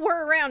 If you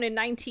were around in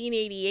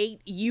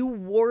 1988, you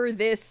wore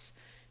this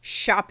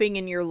shopping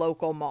in your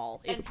local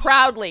mall. And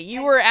proudly.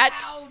 You were at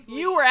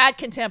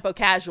Contempo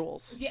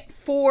Casuals. Yeah,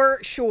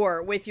 for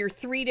sure, with your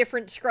 3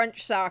 different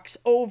scrunch socks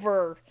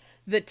over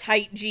the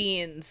tight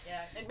jeans.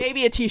 Yeah, and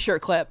maybe a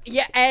t-shirt clip.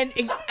 Yeah, and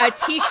a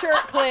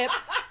t-shirt clip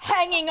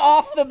hanging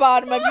off the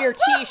bottom of your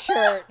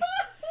t-shirt.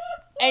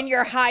 And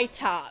your high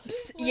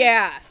tops.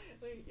 Yeah.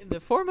 In the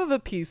form of a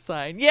peace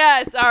sign.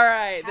 Yes, all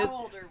right. How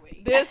old are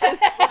we? This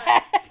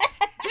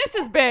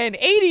has been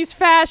 80s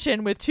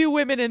fashion with 2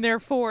 women in their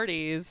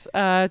 40s.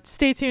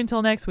 Stay tuned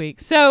till next week.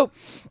 So,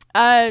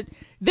 then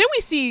we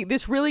see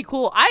this really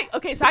cool...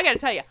 so I gotta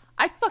tell you,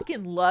 I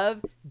fucking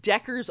love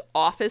Decker's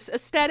office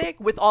aesthetic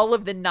with all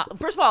of the...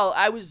 First of all,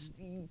 I was...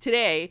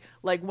 Today,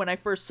 like when I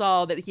first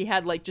saw that he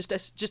had like just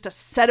a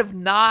set of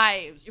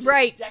knives,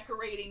 right,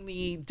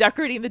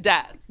 decorating the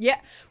desk.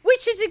 Yeah,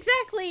 which is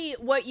exactly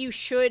what you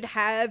should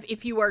have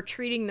if you are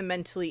treating the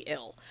mentally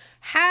ill.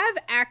 Have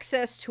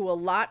access to a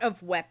lot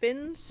of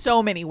weapons.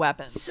 So many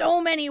weapons,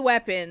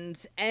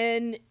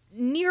 and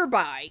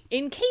nearby,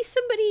 in case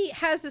somebody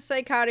has a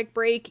psychotic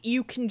break,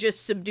 you can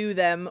just subdue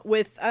them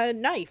with a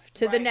knife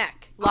to the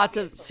neck. Lots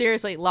of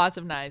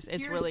knives.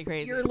 It's really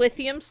crazy. Your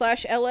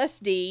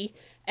lithium/LSD.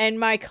 And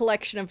my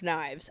collection of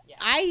knives. Yeah.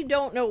 I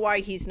don't know why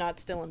he's not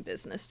still in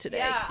business today.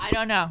 Yeah, I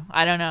don't know.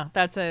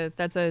 That's a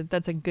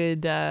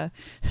good thing to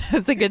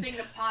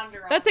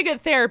ponder on. That's a good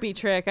therapy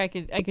trick. I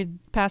could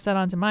pass that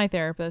on to my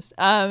therapist.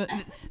 Then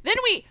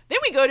we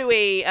go to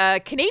a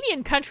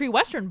Canadian country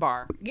western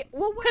bar. Yeah,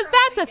 well, because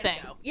that's a thing.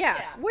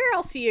 Yeah. Where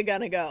else are you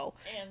gonna go?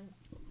 And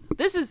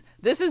this is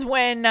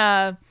when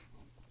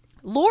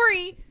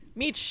Lori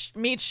meets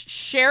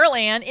Cheryl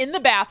Ann in the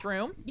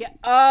bathroom. Yeah.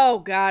 Oh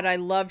God, I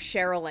love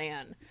Cheryl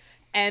Ann.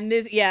 And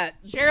this,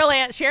 Cheryl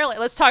Ann.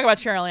 Let's talk about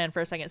Cheryl Ann for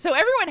a second. So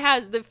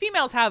the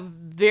females have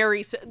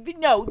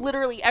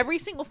literally every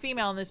single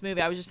female in this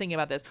movie, I was just thinking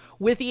about this,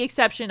 with the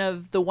exception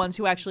of the ones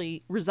who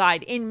actually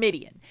reside in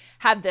Midian,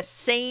 have the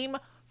same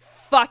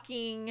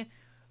fucking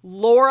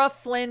Laura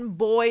Flynn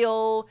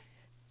Boyle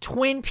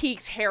Twin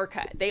Peaks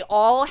haircut. They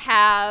all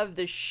have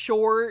the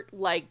short,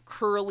 like,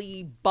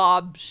 curly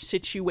bob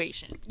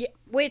situation. Yeah,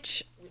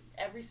 which...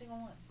 Every single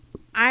one.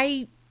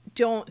 I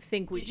don't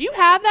think we... Did you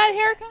have that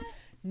haircut?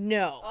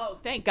 No. Oh,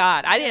 thank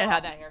God. I didn't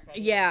have that haircut.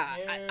 Yeah,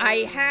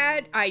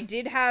 I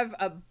did have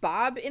a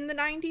bob in the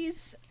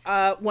 90s.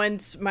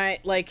 Once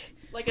like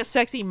a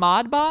sexy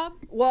mod bob?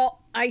 well,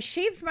 I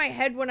shaved my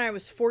head when I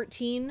was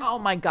 14. Oh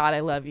my God, I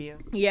love you.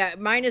 Yeah,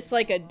 minus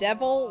like a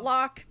devil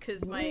lock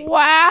because my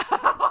Wow.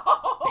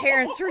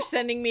 parents were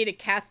sending me to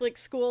Catholic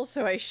school,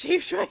 so I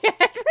shaved my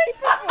head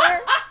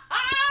right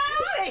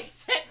before they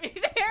sent me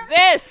there.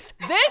 This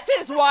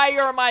is why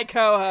you're my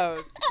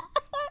co-host.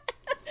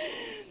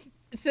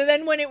 So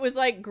then when it was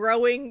like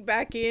growing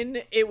back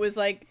in, it was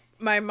like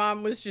my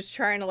mom was just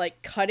trying to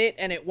like cut it,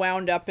 and it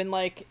wound up in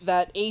like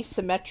that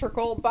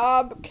asymmetrical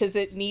bob because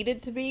it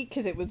needed to be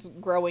because it was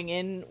growing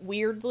in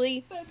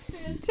weirdly. That's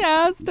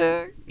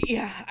fantastic.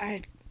 Yeah,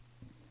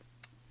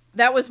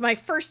 that was my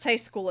first high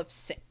school of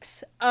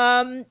 6.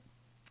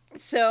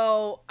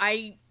 So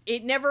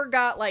it never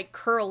got like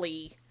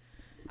curly.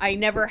 I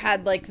never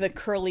had like the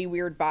curly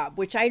weird bob,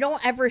 which I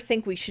don't ever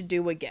think we should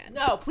do again.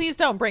 No, please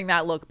don't bring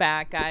that look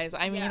back, guys.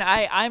 I mean,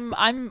 Yeah.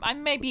 I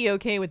may be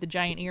okay with the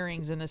giant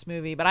earrings in this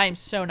movie, but I am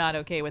so not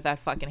okay with that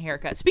fucking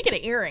haircut. Speaking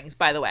of earrings,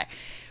 by the way,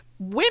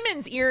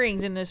 women's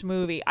earrings in this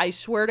movie, I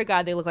swear to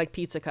God, they look like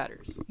pizza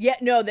cutters. Yeah,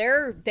 no,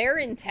 they're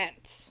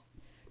intense.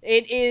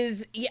 It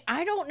is. Yeah,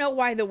 I don't know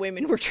why the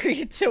women were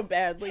treated so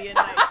badly in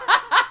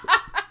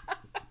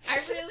I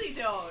really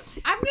don't.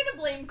 I'm gonna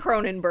blame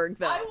Cronenberg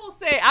though. I will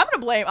say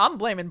I'm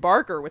blaming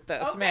Barker with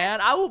this, Okay.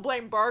 man. I will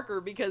blame Barker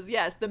because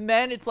yes, the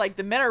men, it's like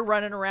the men are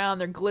running around,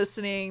 they're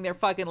glistening, they're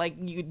fucking like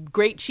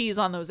great cheese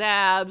on those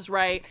abs,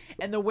 right?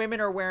 And the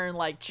women are wearing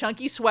like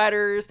chunky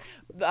sweaters,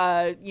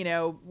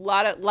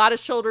 lot of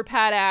shoulder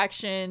pad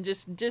action,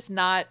 just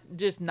not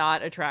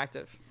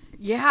attractive.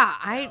 Yeah,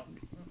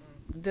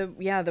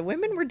 the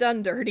women were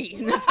done dirty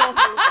in this whole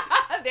movie.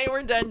 They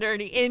were done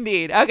dirty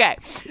indeed. Okay.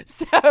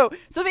 So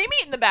they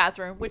meet in the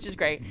bathroom, which is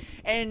great.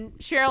 And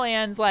Cheryl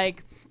Ann's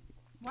like,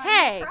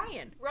 hey,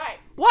 crying. right.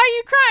 Why are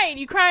you crying?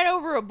 You crying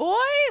over a boy?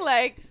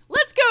 Like,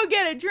 let's go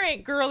get a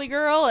drink, girly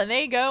girl. And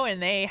they go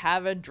and they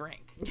have a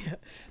drink.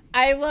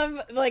 I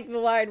love like the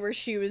line where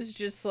she was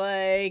just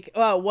like,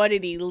 "Oh, what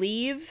did he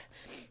leave?"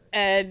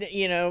 And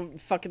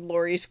fucking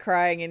Laurie's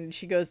crying, and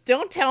she goes,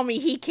 "Don't tell me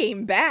he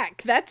came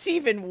back. That's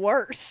even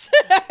worse."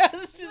 I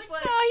was just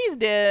like, Oh, he's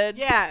dead.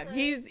 yeah,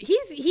 he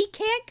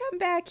can't come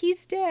back.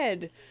 He's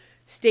dead.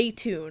 Stay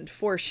tuned.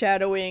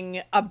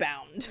 Foreshadowing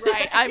abound.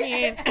 Right. I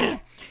mean,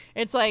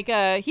 it's like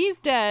he's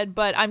dead,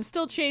 but I'm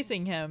still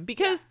chasing him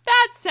because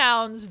that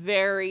sounds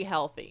very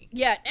healthy.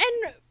 Yeah,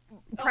 and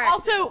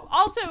practical.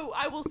 Also,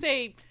 I will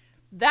say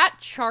that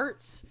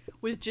charts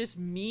with just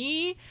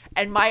me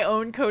and my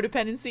own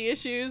codependency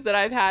issues that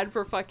I've had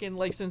for fucking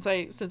like since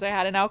I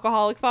had an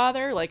alcoholic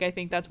father. Like, I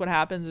think that's what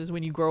happens is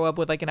when you grow up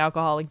with like an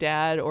alcoholic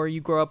dad, or you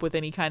grow up with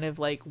any kind of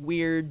like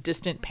weird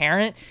distant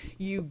parent,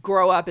 you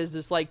grow up as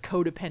this like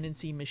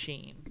codependency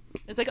machine.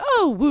 It's like,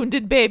 oh,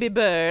 wounded baby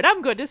bird,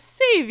 I'm going to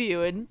save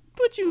you and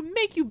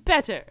make you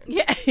better.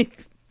 Yeah.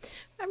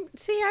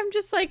 I'm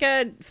just like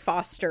a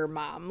foster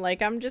mom.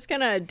 Like, I'm just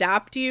gonna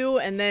adopt you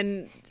and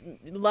then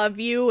love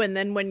you, and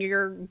then when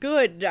you're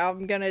good,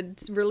 I'm gonna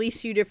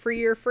release you to free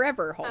your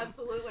forever home.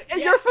 Absolutely.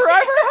 And you're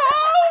forever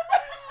home?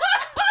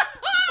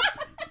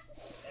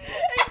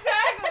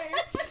 Exactly.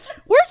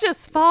 We're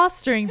just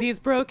fostering these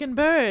broken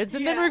birds,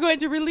 and then Yeah. we're going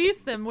to release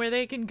them where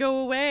they can go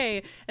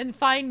away and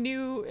find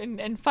new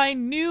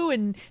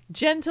and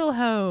gentle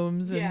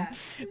homes. And Yeah.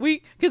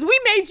 because we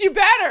made you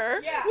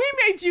better. Yeah. We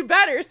made you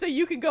better so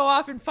you could go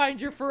off and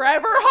find your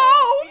forever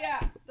home.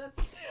 Yeah,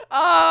 that's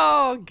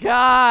Oh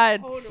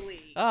God.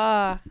 totally.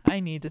 I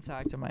need to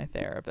talk to my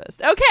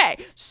therapist. Okay,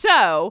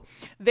 so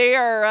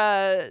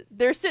they're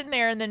sitting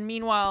there, and then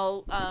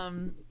meanwhile,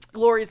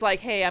 Laurie's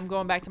like, "Hey, I'm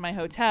going back to my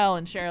hotel,"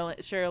 and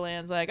Cheryl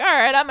Ann's like, "All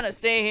right, I'm gonna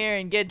stay here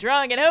and get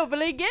drunk and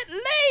hopefully get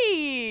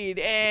laid."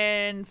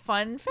 And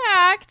fun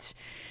fact,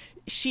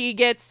 she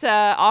gets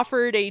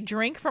offered a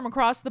drink from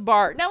across the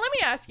bar. Now, let me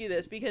ask you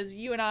this, because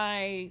you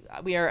and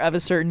we are of a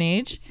certain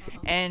age,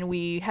 and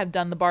we have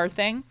done the bar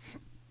thing.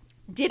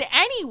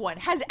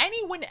 Has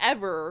anyone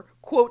ever,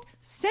 quote,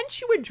 sent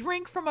you a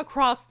drink from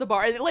across the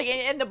bar? Like,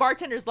 and the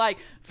bartender's like,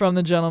 from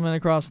the gentleman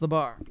across the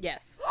bar.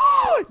 Yes.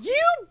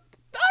 You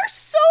are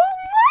so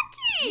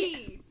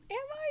lucky! Am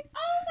I?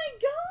 Oh my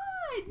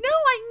God! No,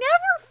 I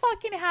never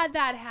fucking had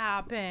that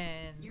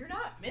happen. You're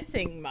not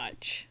missing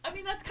much. I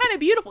mean, that's kind of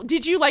beautiful.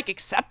 Did you, like,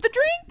 accept the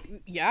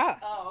drink? Yeah.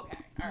 Oh, okay.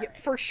 All right. Yeah,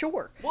 for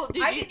sure. Well,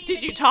 I did didn't you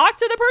even talk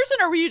to the person,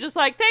 or were you just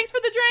like, thanks for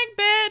the drink,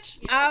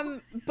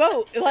 bitch?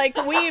 Both. Like,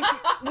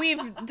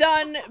 we've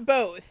done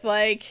both.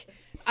 Like,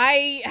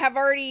 I have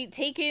already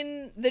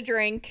taken the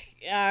drink,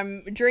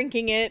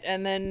 drinking it,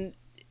 and then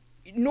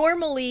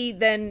normally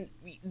then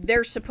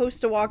they're supposed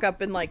to walk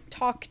up and like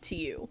talk to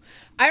you.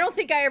 I don't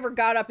think I ever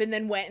got up and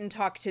then went and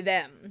talked to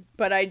them,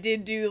 but I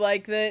did do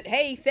like the,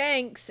 hey,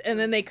 thanks, and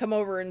then they come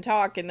over and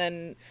talk, and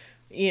then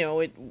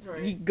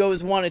it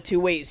goes one of two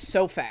ways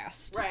so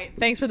fast. Right.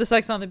 Thanks for the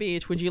sex on the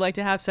beach. Would you like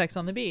to have sex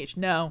on the beach?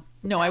 No,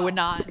 I would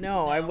not.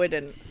 No, I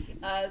wouldn't.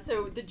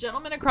 So the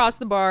gentleman across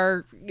the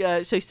bar,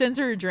 so he sends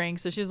her a drink.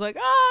 So she's like,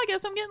 oh, I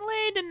guess I'm getting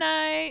laid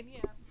tonight.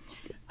 Yeah.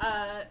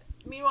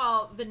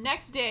 Meanwhile, the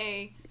next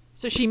day,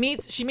 so she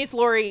meets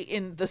Lori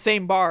in the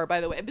same bar, by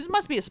the way. This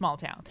must be a small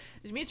town.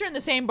 She meets her in the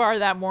same bar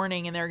that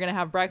morning, and they're going to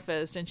have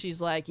breakfast. And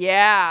she's like,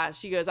 yeah.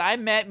 She goes, I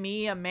met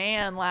me a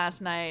man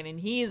last night, and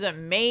he's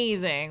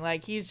amazing.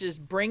 Like, he's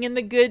just bringing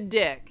the good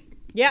dick.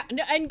 Yeah,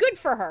 and good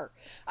for her.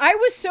 I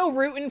was so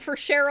rooting for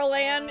Cheryl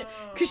Ann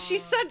because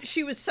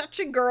she was such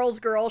a girl's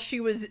girl. She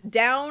was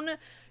down.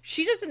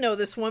 She doesn't know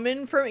this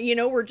woman from,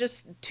 we're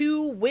just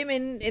two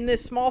women in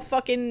this small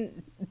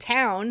fucking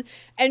town,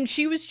 and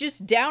she was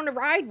just down to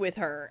ride with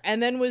her,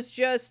 and then was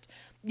just,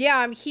 yeah,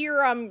 I'm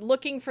here, I'm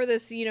looking for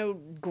this,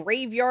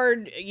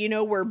 graveyard,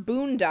 where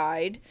Boone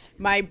died,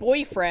 my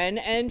boyfriend,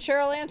 and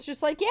Cheryl Ann's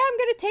just like, yeah, I'm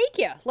gonna take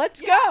you.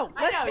 Let's go.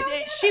 Let's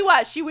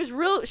go. She was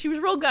real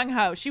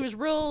gung-ho. She was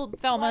real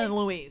Thelma and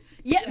Louise.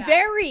 Yeah,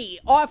 very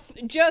off,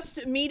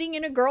 just meeting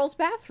in a girl's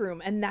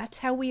bathroom, and that's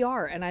how we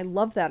are, and I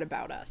love that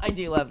about us. I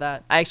do love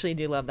that. I actually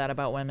do love that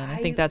about women. I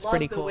think that's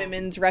pretty cool. The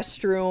women's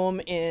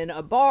restroom in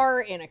a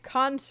bar, in a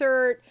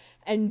concert,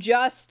 and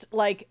just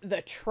like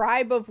the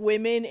tribe of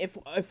women, if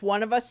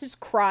one of us is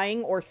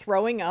crying or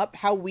throwing up,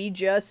 how we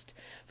just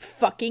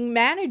fucking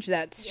manage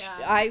that. Yeah.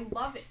 I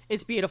love it.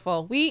 It's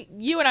beautiful.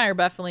 You and I are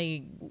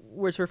definitely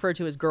what's referred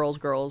to as girls.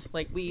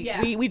 Like we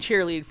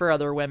cheerlead for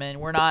other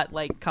women. We're not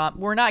like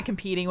we're not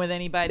competing with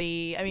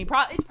anybody. I mean,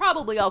 it's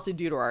probably also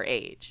due to our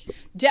age.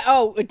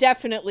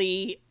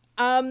 Definitely.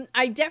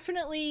 I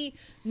definitely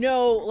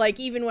know, like,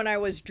 even when I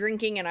was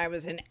drinking and I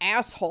was an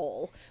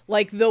asshole,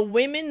 like, the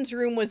women's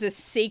room was a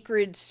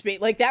sacred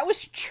space. Like, that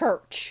was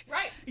church.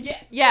 Right.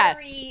 Yeah. Yes.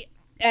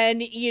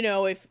 And,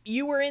 if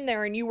you were in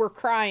there and you were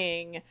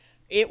crying,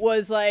 it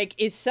was like,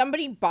 is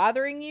somebody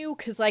bothering you?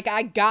 Because, like,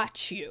 I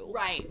got you.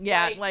 Right.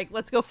 Yeah. Like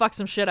let's go fuck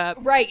some shit up.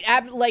 Right.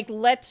 Like,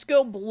 let's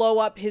go blow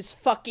up his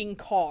fucking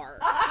car.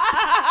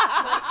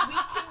 Like, we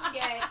can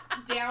get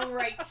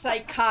downright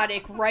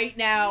psychotic right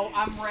now.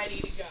 I'm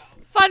ready to go.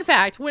 Fun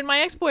fact, when my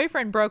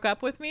ex-boyfriend broke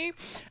up with me,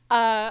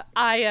 I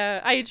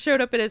had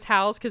showed up at his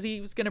house because he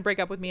was going to break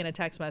up with me in a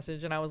text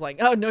message, and I was like,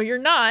 oh, no, you're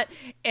not.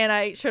 And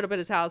I showed up at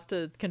his house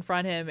to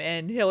confront him,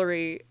 and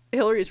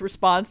Hillary's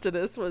response to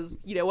this was,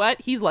 you know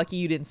what? He's lucky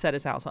you didn't set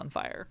his house on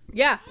fire.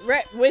 Yeah,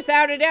 right,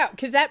 without a doubt,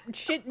 because that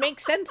shit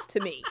makes sense to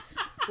me.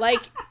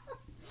 Like,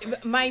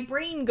 my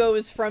brain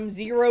goes from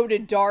 0 to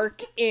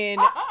dark in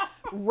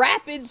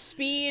rapid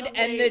speed.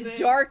 Amazing. And the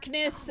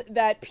darkness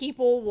that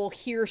people will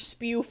hear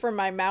spew from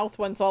my mouth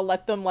once I'll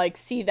let them like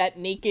see that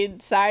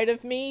naked side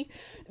of me.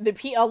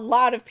 A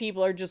lot of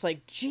people are just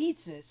like,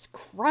 Jesus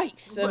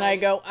Christ. And I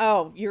go,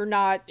 oh, you're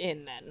not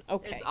in then.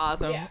 Okay. It's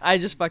awesome. Yeah. I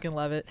just fucking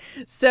love it.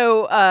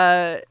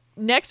 So,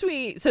 next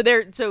week, so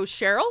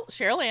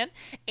Cheryl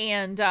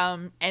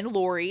Ann and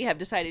Lori have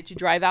decided to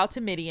drive out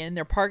to Midian.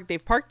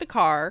 They've parked the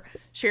car.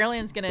 Cheryl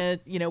Ann's gonna,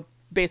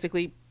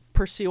 basically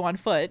pursue on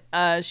foot.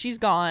 She's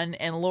gone,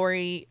 and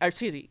Lori's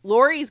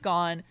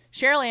gone.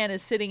 Cheryl Ann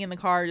is sitting in the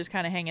car, just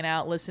kind of hanging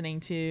out,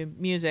 listening to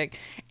music.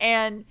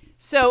 And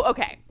so,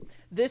 okay,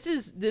 this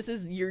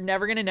is you're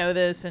never gonna know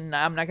this, and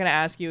I'm not gonna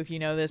ask you if you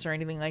know this or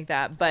anything like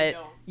that. But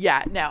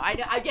yeah, no, I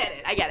get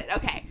it.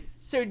 Okay.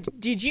 So,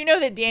 did you know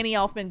that Danny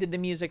Elfman did the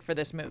music for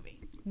this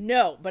movie?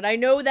 No, but I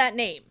know that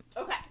name.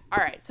 Okay. All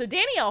right. So,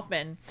 Danny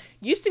Elfman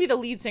used to be the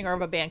lead singer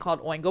of a band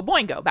called Oingo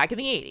Boingo back in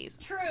the 80s.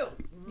 True.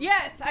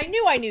 Yes, I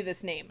knew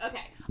this name.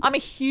 Okay. I'm a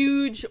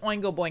huge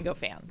Oingo Boingo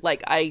fan.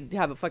 Like, I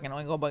have a fucking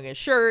Oingo Boingo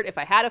shirt. If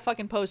I had a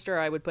fucking poster,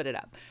 I would put it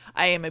up.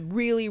 I am a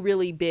really,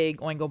 really big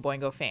Oingo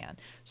Boingo fan.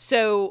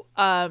 So,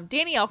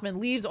 Danny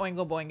Elfman leaves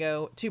Oingo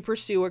Boingo to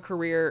pursue a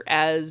career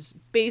as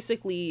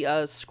basically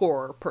a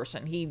scorer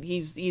person.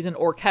 He's an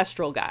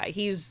orchestral guy.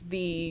 He's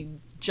the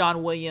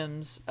John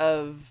Williams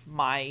of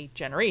my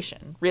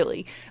generation,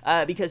 really,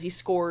 because he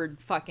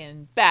scored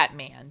fucking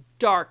Batman,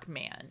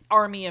 Darkman,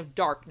 Army of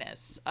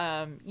Darkness,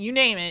 you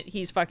name it,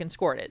 he's fucking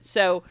scored it.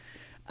 So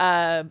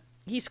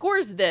he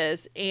scores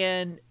this,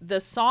 and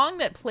the song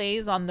that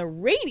plays on the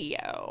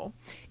radio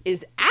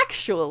is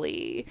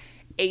actually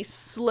a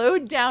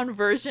slowed down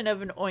version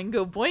of an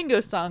Oingo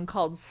Boingo song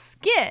called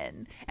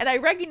Skin. And I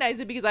recognize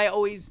it because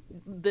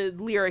the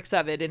lyrics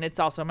of it, and it's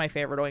also my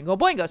favorite Oingo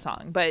Boingo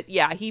song. But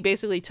yeah, he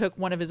basically took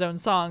one of his own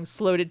songs,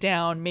 slowed it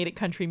down, made it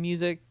country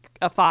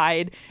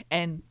music-ified,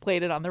 and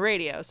played it on the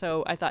radio.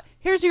 So I thought,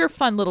 here's your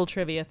fun little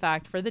trivia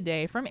fact for the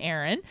day from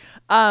Erin.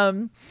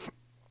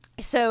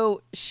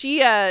 So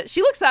she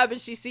looks up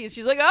and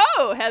she's like,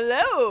 oh,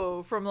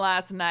 hello from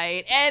last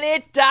night. And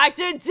it's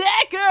Dr.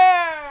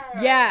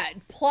 Decker. Yeah.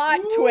 Plot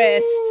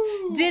twist.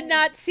 Did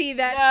not see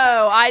that.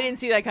 No, I didn't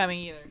see that coming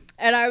either.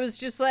 And I was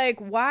just like,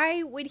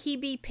 why would he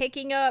be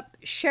picking up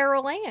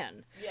Cheryl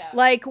Ann? Yeah.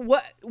 Like,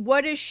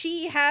 what does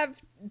she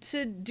have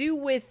to do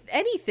with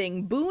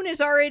anything? Boone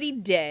is already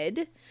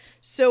dead.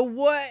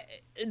 So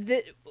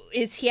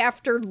is he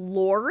after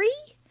Lori?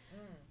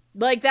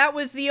 Like, that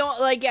was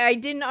like, I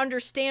didn't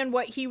understand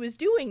what he was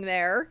doing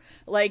there.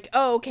 Like,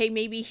 oh, okay,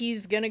 maybe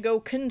he's gonna go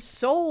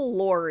console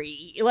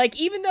Lori. Like,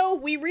 even though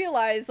we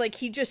realized, like,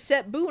 he just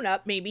set Boone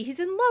up, maybe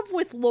he's in love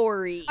with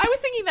Lori. I was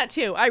thinking that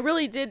too. I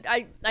really did.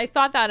 I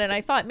thought that, and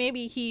I thought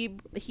maybe he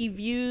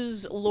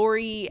views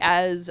Lori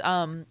as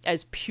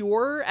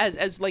pure,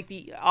 as like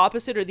the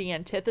opposite or the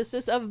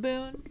antithesis of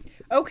Boone.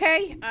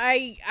 Okay,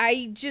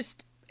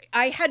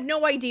 I had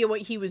no idea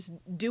what he was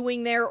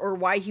doing there or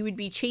why he would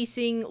be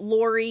chasing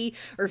Lori,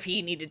 or if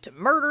he needed to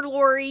murder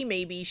Lori.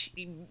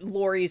 Maybe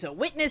Lori's a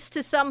witness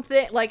to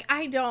something. Like,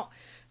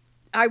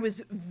 I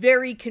was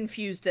very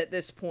confused at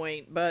this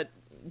point, but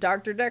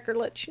Dr. Decker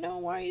lets you know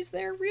why he's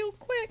there real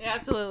quick. Yeah,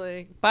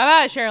 absolutely.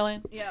 Bye-bye,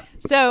 Sherilyn. Yep.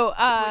 So, which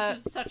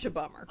was such a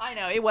bummer. I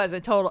know, it was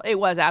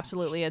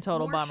absolutely a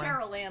total bummer. More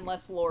Cheryl Ann,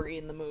 less Lori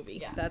in the movie.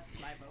 Yeah. That's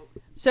my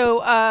vote.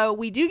 So,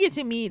 we do get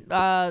to meet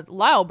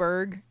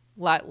Lyleberg.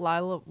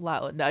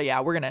 No,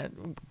 yeah, we're gonna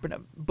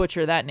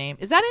butcher that name.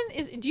 Is that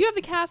in? Do you have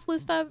the cast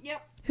list up?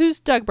 Yep. Who's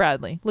Doug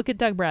Bradley? Look at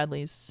Doug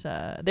Bradley's.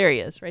 There he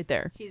is, right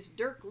there. He's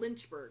Dirk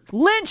Lynchburg.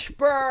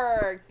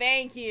 Lynchburg,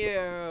 thank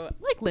you.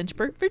 Like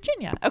Lynchburg,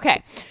 Virginia.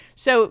 Okay,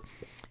 so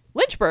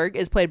Lynchburg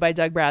is played by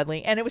Doug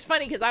Bradley, and it was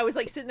funny because I was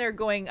like sitting there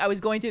I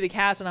was going through the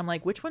cast, and I'm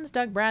like, which one's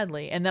Doug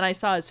Bradley? And then I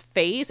saw his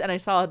face, and I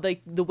saw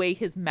like the way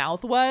his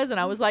mouth was, and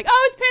I was like,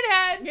 oh, it's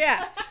Pinhead.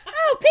 Yeah.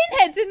 Oh,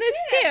 Pinhead's in this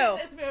too. In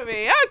this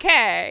movie.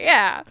 Okay,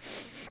 yeah.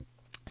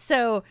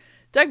 So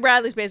Doug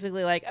Bradley's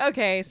basically like,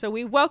 okay, so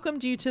we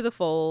welcomed you to the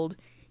fold.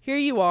 Here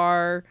you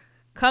are.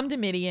 Come to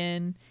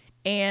Midian.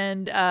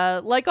 And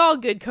like all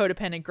good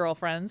codependent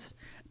girlfriends,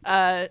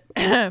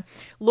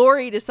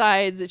 Lori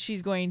decides that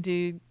she's going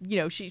to,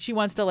 she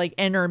wants to like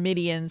enter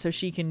Midian so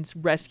she can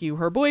rescue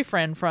her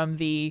boyfriend from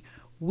the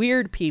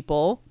weird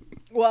people.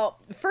 Well,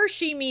 first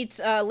she meets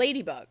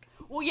Ladybug.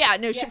 Well, yeah,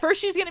 no. First,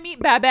 she's gonna meet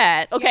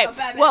Babette. Okay, Yeah,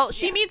 Babette, well,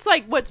 she meets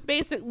like what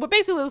basically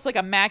looks like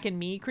a Mac and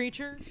Me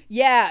creature.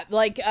 Yeah,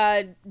 like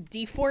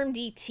deformed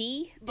ET.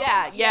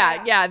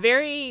 Yeah.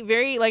 Very,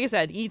 very. Like I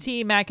said, ET,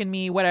 Mac and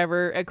Me,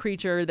 whatever. A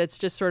creature that's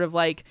just sort of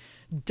like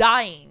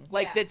dying,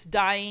 that's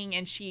dying,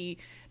 and she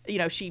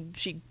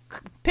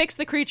picks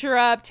the creature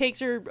up, takes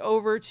her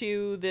over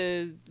to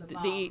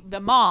the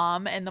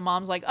mom, and the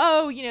mom's like,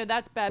 oh,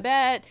 that's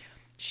Babette.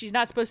 She's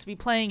not supposed to be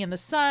playing in the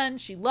sun.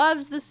 She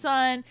loves the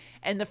sun.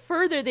 And the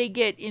further they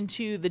get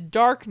into the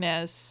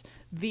darkness,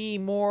 the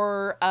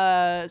more,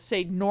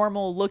 say,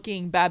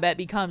 normal-looking Babette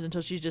becomes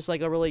until she's just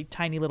like a really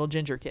tiny little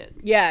ginger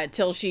kid. Yeah,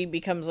 till she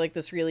becomes like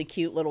this really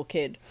cute little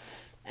kid.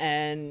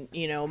 And,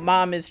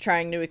 mom is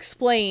trying to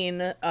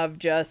explain of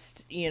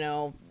just,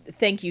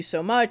 thank you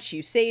so much.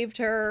 You saved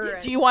her.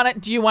 Do you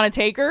want to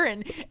take her?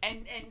 And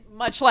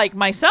much like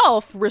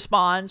myself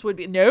responds would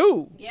be,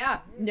 no.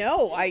 Yeah.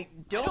 No, I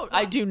don't.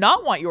 I do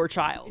not want your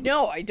child.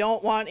 No, I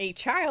don't want a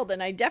child,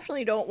 and I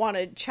definitely don't want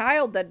a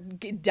child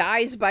that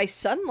dies by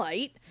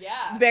sunlight.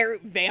 Yeah. Very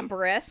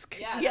vampiresque.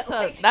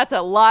 Yeah, that's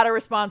a lot of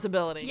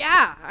responsibility.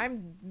 Yeah,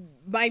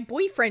 my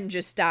boyfriend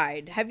just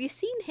died. Have you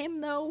seen him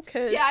though?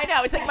 Yeah, I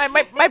know. It's like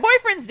my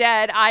boyfriend's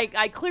dead.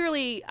 I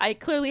clearly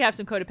have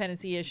some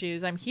codependency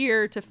issues. I'm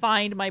here to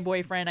find my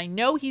boyfriend. I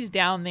know he's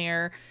down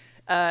there.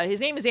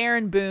 His name is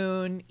Aaron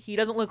Boone. He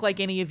doesn't look like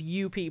any of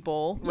you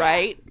people,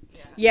 right?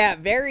 Yeah,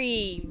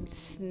 very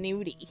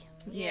snooty.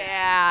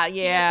 Yeah.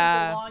 He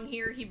doesn't belong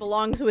here. He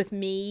belongs with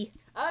me.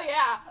 Oh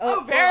yeah.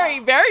 Oh, very,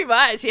 very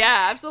much.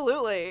 Yeah,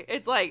 absolutely.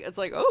 It's like,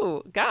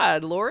 oh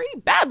God, Lori,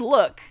 bad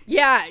look.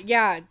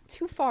 Yeah.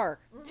 Too far.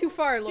 Too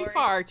far,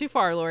 Lori. Too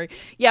far, Lori.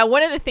 Yeah.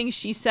 One of the things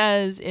she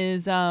says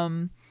is,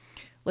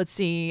 let's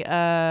see, wakes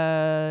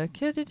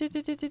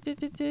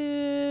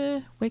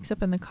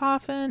up in the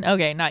coffin.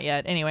 Okay, not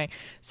yet. Anyway,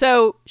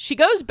 so she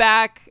goes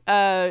back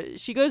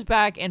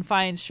and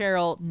finds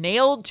Cheryl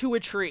nailed to a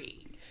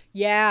tree.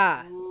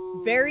 Yeah.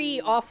 Very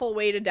awful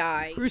way to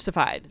die.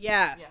 Crucified.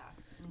 Yeah.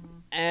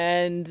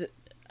 And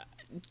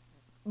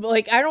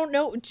like, I don't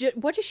know,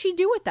 what does she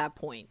do at that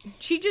point?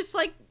 She just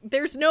like,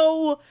 there's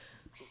no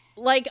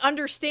like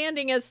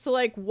understanding as to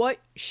like what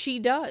she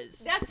does.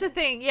 That's the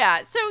thing.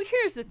 Yeah. So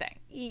here's the thing.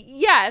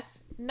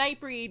 Yes,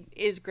 Nightbreed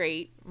is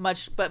great,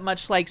 but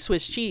much like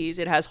Swiss cheese,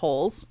 it has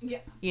holes. Yeah.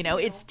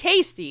 It's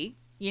tasty,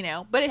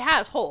 but it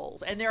has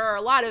holes. And there are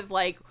a lot of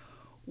like,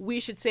 we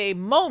should say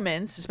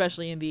moments,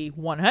 especially in the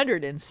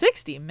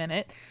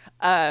 160-minute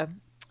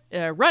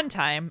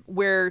runtime,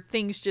 where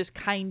things just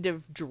kind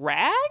of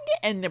drag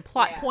and the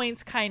plot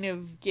points kind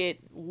of get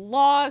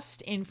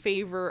lost in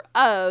favor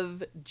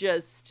of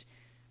just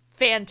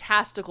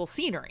fantastical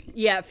scenery.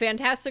 Yeah,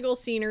 fantastical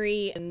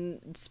scenery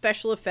and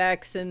special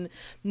effects and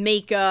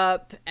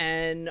makeup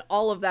and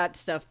all of that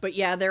stuff. But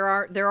yeah, there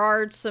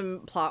are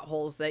some plot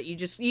holes that you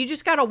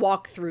just got to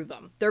walk through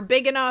them. They're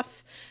big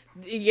enough,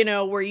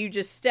 where you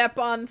just step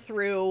on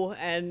through.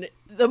 And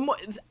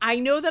I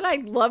know that I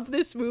love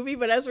this movie,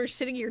 but as we're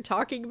sitting here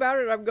talking about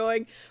it, I'm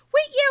going,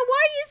 wait, yeah,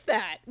 why is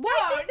that?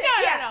 Why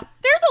No.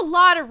 There's a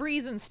lot of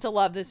reasons to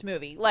love this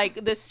movie.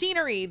 Like the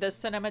scenery, the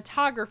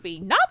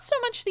cinematography, not so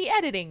much the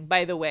editing,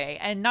 by the way,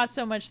 and not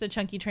so much the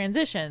chunky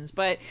transitions,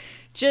 but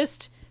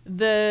just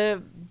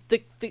the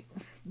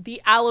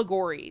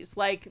allegories,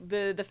 like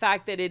the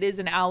fact that it is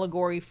an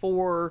allegory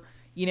for,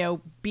 you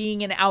know,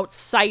 being an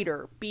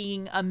outsider,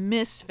 being a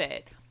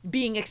misfit,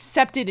 being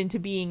accepted into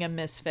being a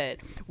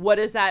misfit. What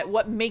is that?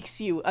 What makes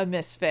you a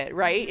misfit,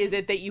 right? Is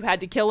it that you had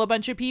to kill a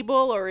bunch of people,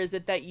 or is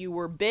it that you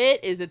were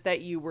bit? Is it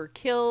that you were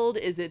killed?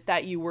 Is it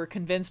that you were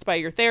convinced by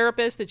your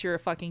therapist that you're a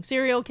fucking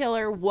serial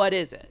killer? What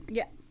is it?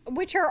 Yeah.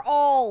 Which are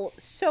all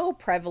so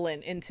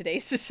prevalent in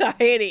today's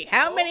society.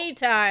 How many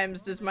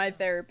times does my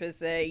therapist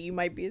say you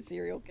might be a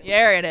serial killer?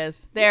 There it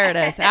is. There it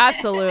is.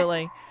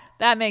 Absolutely.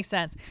 That makes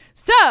sense.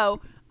 So,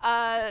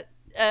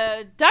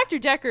 Dr.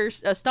 Decker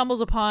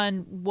stumbles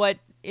upon what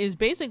is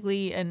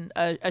basically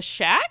a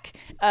shack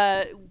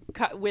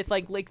with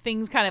like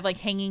things kind of like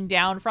hanging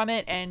down from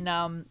it,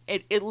 and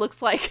it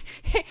looks like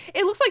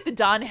the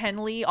Don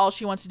Henley "All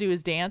She Wants to Do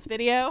Is Dance"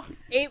 video.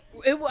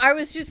 I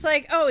was just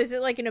like, oh, is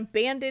it like an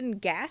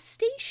abandoned gas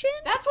station?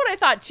 That's what I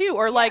thought too,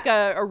 or like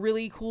a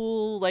really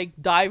cool like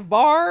dive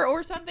bar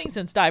or something,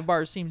 since dive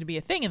bars seem to be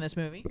a thing in this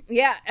movie.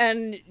 Yeah,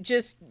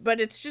 but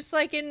it's just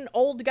like an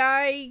old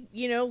guy,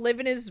 you know,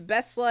 living his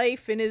best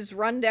life in his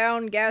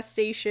rundown gas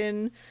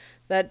station.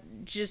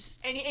 That just...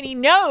 And he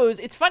knows,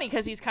 it's funny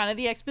because he's kind of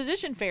the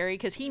exposition fairy,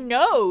 because he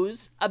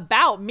knows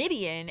about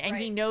Midian, and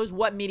he knows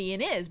what Midian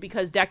is,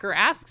 because Decker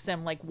asks him,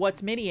 like,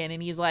 what's Midian?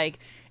 And he's like,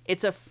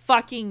 it's a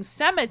fucking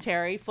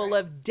cemetery full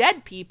of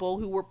dead people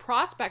who were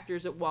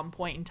prospectors at one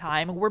point in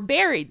time and were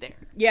buried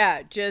there.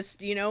 Yeah,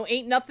 just, you know,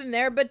 ain't nothing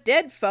there but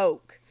dead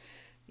folk,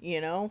 you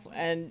know?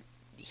 And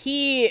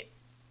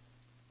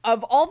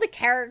of all the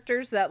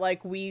characters that,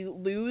 like, we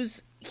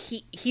lose,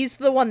 he's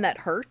the one that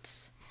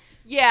hurts.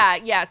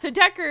 Yeah. So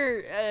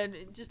Decker,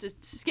 just to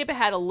skip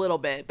ahead a little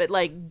bit, but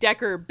like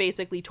Decker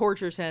basically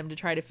tortures him to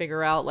try to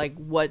figure out like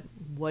what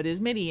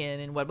is Midian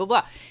and what blah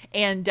blah.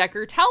 And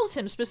Decker tells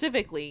him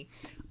specifically,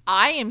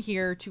 I am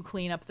here to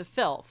clean up the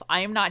filth.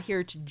 I am not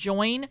here to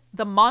join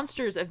the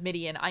monsters of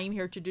Midian. I am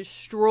here to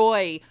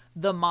destroy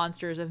the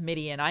monsters of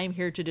Midian. I am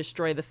here to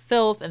destroy the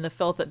filth and the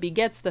filth that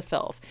begets the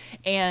filth.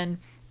 And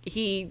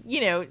he,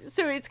 you know,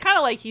 so it's kind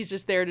of like he's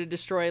just there to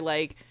destroy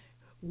like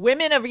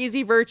women of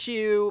easy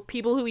virtue,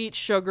 people who eat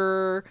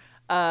sugar,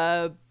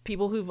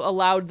 people who've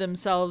allowed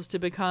themselves to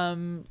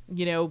become,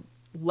 you know,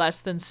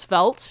 less than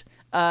svelte,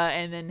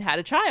 and then had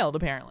a child,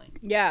 apparently.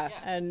 Yeah.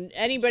 And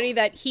anybody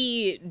that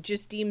he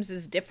just deems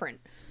as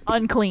different.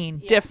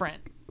 Unclean,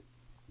 different.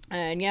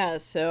 And yeah,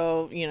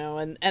 so, you know,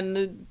 and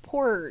the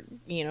poor,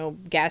 you know,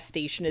 gas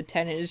station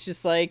attendant is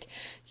just like,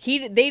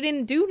 they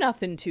didn't do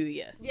nothing to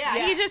you. Yeah.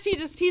 He's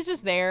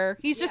just there.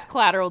 He's just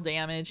collateral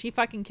damage. He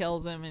fucking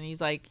kills him, and he's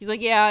like,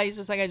 I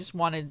just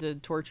wanted to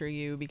torture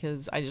you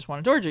because I just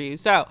want to torture you.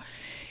 So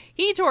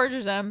he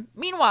tortures him.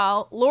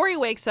 Meanwhile, Laurie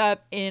wakes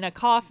up in a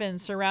coffin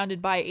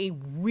surrounded by a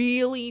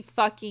really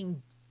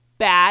fucking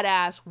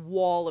badass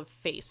wall of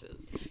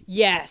faces.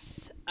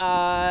 Yes.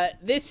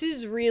 This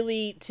is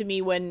really, to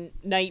me, when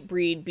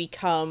Nightbreed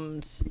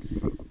becomes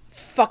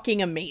fucking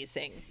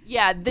amazing.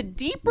 Yeah, the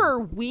deeper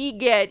we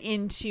get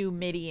into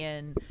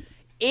Midian,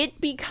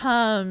 it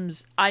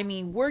becomes, I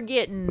mean, we're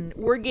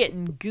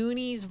getting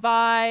Goonies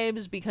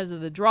vibes because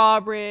of the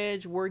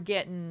drawbridge. We're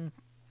getting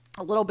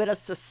a little bit of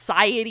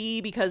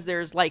Society because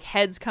there's like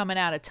heads coming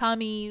out of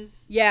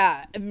tummies.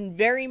 Yeah,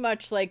 very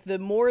much like the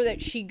more that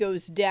she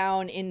goes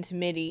down into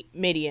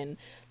Midian,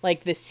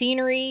 like the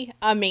scenery,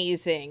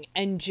 amazing,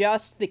 and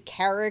just the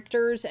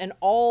characters and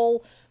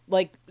all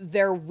like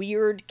their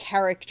weird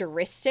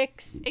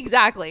characteristics.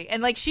 Exactly.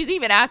 And like she's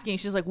even asking,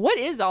 she's like, what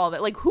is all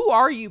that? Like, who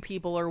are you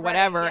people or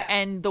whatever? Right, yeah.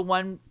 And the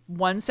one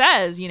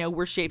says, you know,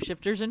 we're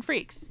shapeshifters and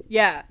freaks.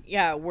 Yeah,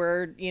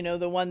 we're, you know,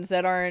 the ones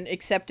that aren't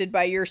accepted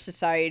by your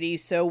society,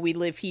 so we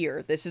live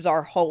here. This is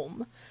our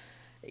home.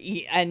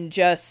 And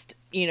just,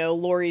 you know,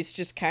 Laurie's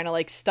just kind of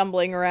like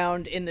stumbling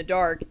around in the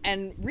dark.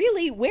 And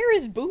really, where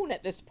is Boone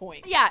at this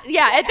point? Yeah.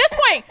 At this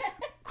point,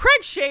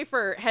 Craig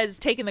Schaefer has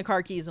taken the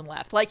car keys and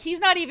left. Like, he's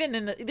not even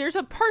in there's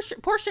a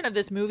portion of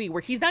this movie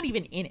where he's not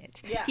even in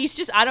it. Yeah. He's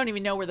just, I don't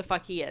even know where the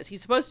fuck he is.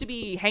 He's supposed to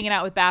be hanging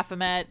out with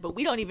Baphomet, but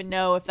we don't even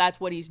know if that's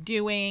what he's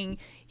doing.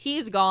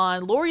 He's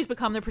gone. Laurie's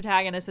become the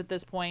protagonist at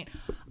this point.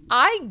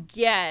 I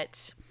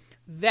get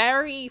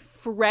very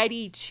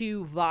Freddy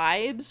 2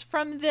 vibes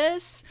from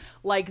this,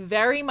 like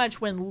very much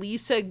when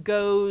Lisa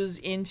goes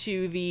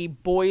into the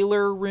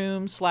boiler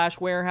room /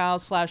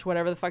 warehouse /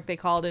 whatever the fuck they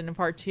called it in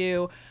part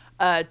 2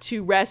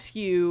 to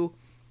rescue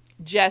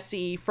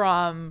Jesse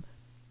from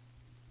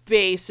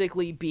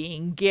basically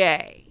being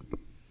gay,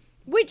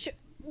 which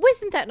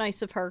wasn't that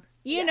nice of her,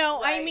 you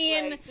know. Right, I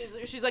mean,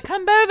 right. She's like,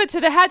 come over to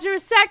the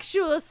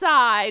heterosexual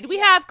side, we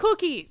have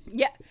cookies.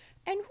 Yeah.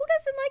 And who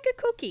doesn't like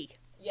a cookie?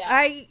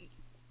 Yeah.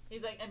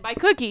 He's like, and by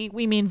cookie,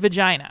 we mean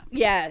vagina.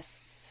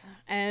 Yes.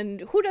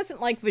 And who doesn't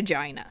like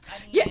vagina?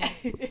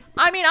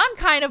 I mean, I'm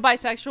kind of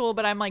bisexual,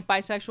 but I'm like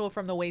bisexual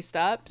from the waist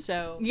up.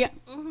 So yeah,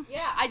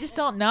 I just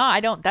don't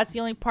know. That's the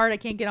only part I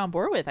can't get on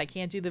board with. I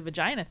can't do the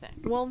vagina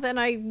thing. Well, then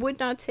I would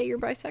not say you're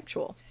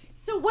bisexual.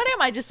 So what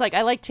am I, just like,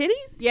 I like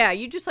titties? Yeah,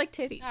 you just like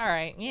titties. All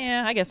right.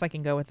 Yeah, I guess I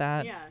can go with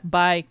that. Yeah.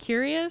 Bi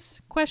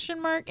curious?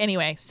 Question mark.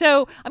 Anyway,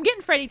 so I'm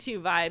getting Freddy 2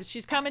 vibes.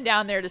 She's coming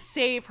down there to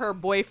save her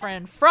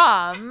boyfriend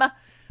from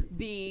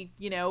the,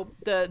 you know,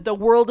 the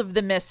world of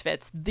the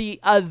misfits,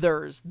 the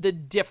others, the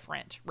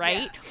different,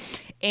 right? Yeah.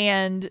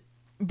 And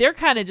they're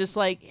kind of just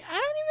like, I don't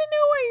even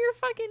know why you're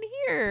fucking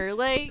here.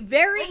 Like,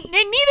 very, and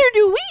neither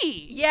do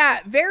we.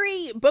 Yeah,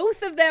 very.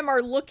 Both of them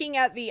are looking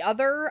at the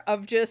other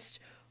of just,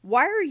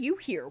 why are you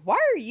here? Why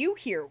are you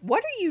here?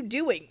 What are you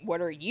doing?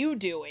 What are you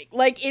doing?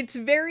 Like, it's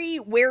very,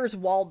 where's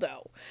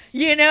Waldo?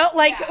 You know,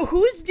 like,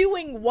 who's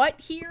doing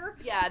what here?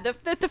 Yeah, the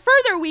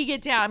further we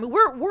get down,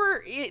 I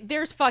mean,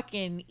 there's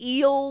fucking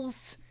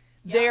eels,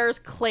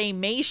 there's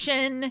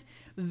claymation,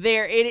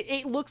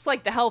 it looks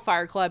like the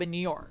Hellfire Club in New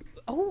York.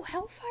 Oh,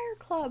 Hellfire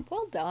Club,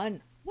 well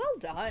done. Well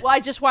done. Well,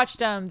 I just watched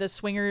the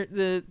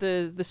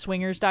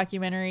Swingers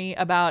documentary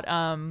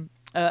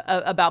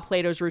about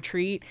Plato's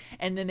Retreat,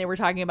 and then they were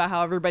talking about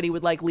how everybody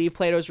would like leave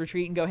Plato's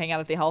Retreat and go hang out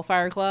at the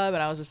Hellfire Club,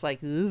 and I was just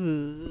like,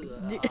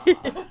 ooh.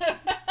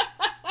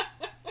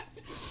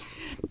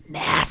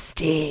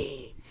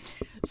 Nasty.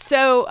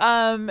 So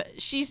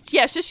she's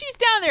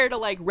down there to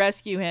like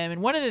rescue him,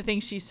 and one of the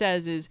things she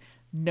says is,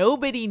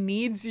 nobody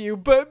needs you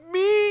but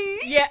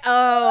me. Yeah.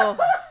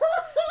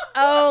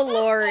 Oh,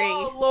 Lori.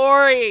 Oh,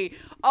 Lori.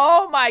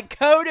 Oh, my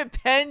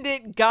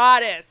codependent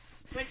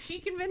goddess. But she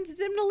convinces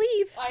him to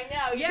leave. I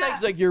know.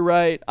 He's like, you're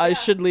right. I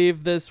should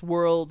leave this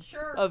world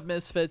of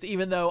misfits,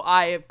 even though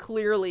I have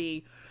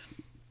clearly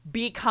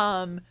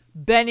been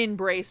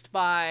embraced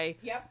by,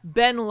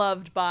 been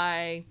loved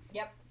by.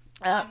 Yep.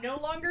 I'm no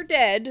longer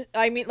dead.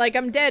 I mean, like,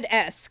 I'm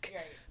dead-esque.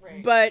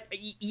 Right. But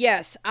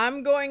yes,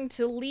 I'm going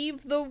to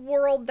leave the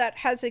world that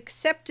has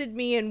accepted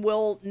me and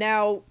will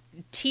now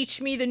teach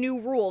me the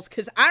new rules,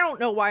 because I don't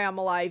know why I'm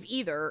alive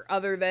either,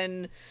 other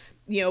than,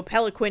 you know,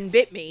 Peliquin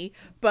bit me.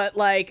 But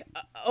like,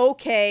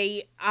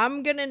 okay,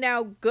 I'm gonna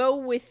now go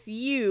with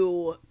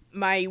you,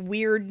 my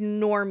weird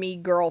normie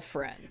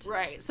girlfriend.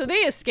 Right. So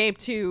they escape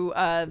to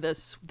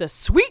the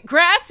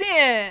Sweetgrass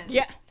Inn.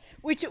 Yeah.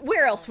 Which,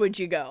 where else would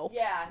you go?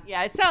 Yeah.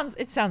 It sounds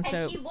so.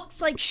 And he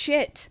looks like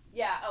shit.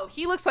 Yeah. Oh,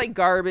 he looks like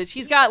garbage.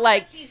 He's got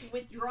like he's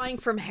withdrawing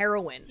from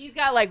heroin. He's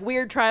got like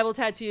weird tribal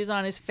tattoos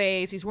on his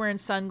face. He's wearing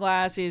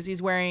sunglasses.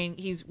 He's wearing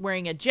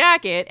a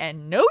jacket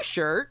and no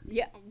shirt.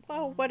 Yeah.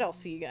 Well, what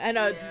else are you got? And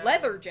a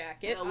leather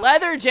jacket. And a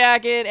leather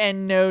jacket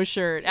and no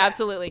shirt. Yeah.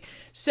 Absolutely.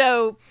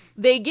 So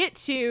they get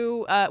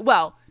to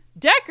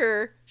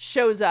Decker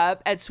shows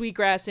up at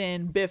Sweetgrass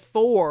Inn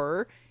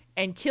before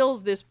and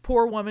kills this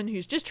poor woman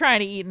who's just trying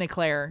to eat an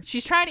eclair.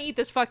 She's trying to eat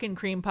this fucking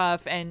cream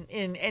puff, and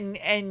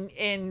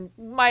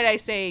might I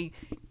say,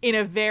 in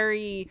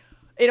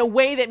a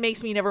way that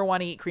makes me never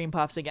want to eat cream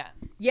puffs again.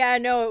 Yeah,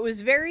 no, it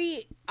was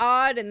very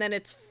odd, and then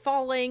it's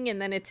falling,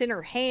 and then it's in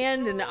her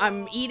hand, and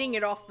I'm eating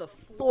it off the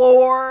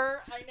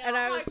floor. I know. And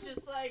I was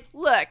just like,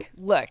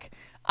 look,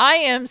 I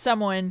am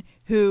someone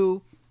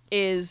who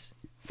is,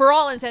 for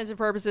all intents and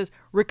purposes,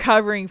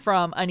 recovering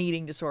from an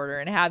eating disorder,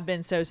 and have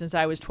been so since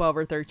I was 12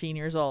 or 13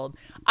 years old.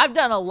 I've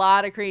done a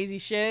lot of crazy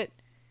shit.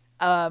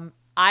 I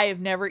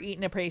have never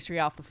eaten a pastry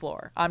off the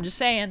floor. I'm just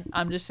saying.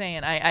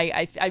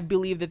 I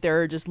believe that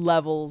there are just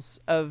levels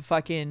of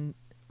fucking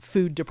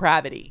food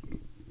depravity.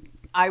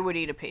 I would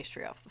eat a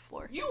pastry off the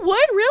floor. You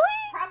would? Really?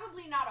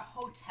 Probably not a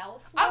hotel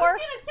floor. I was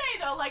gonna say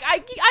though, like I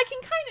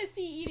can kind of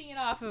see eating it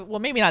off of, well,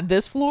 maybe not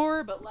this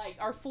floor, but like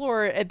our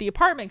floor at the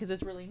apartment, because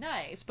it's really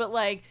nice. But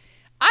like,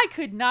 I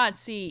could not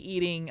see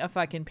eating a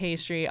fucking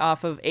pastry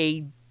off of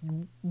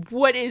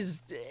what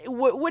is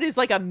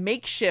like a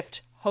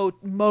makeshift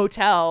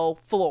motel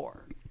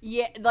floor.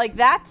 Yeah, like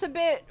that's a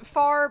bit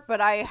far, but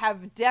I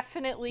have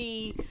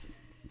definitely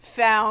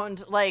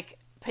found like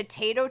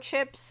potato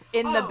chips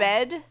in the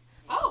bed.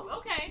 Oh,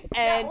 okay.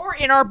 And or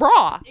in our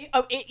bra.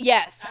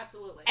 Yes.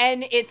 Absolutely.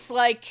 And it's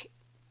like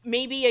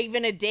maybe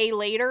even a day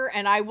later,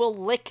 and I will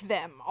lick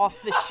them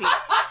off the sheets.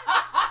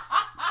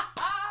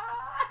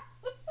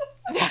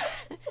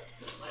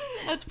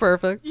 That's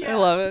perfect. I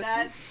love it.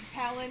 That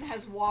Talon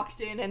has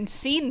walked in and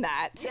seen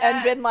that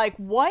and been like,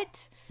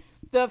 what?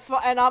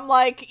 And I'm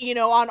like, you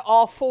know, on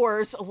all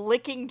fours,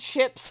 licking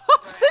chips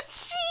off the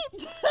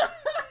sheets.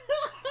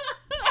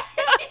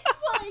 It's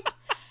like,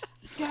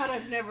 God,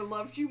 I've never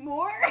loved you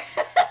more.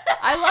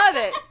 I love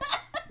it.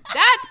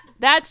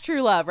 That's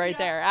true love right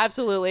there.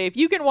 Absolutely. If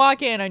you can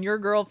walk in on your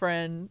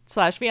girlfriend /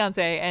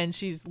 fiance and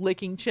she's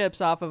licking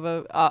chips off of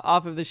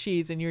the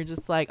sheets, and you're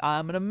just like,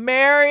 I'm gonna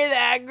marry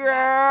that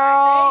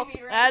girl.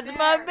 That's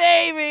my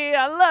baby.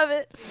 I love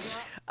it.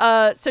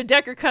 Yeah. So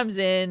Decker comes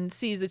in,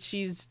 sees that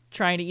she's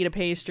trying to eat a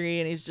pastry,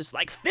 and he's just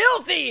like,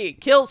 filthy.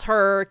 Kills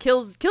her.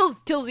 Kills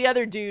the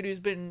other dude who's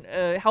been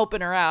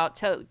helping her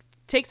out.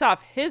 Takes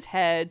off his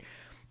head.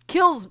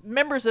 Kills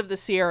members of the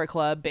Sierra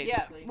Club,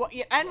 basically. Yeah, well,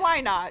 yeah, and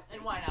why not?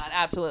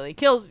 Absolutely.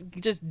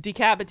 Just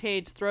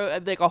decapitates,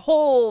 like a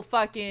whole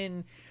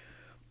fucking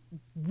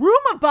room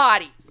of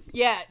bodies.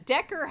 Yeah,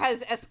 Decker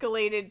has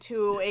escalated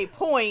to a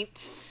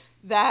point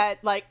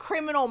that like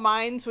criminal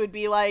minds would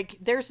be like,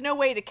 there's no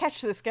way to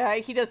catch this guy.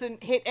 He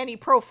doesn't hit any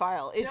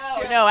profile. It's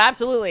no,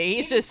 absolutely.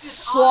 He's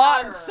just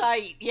on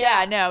sight.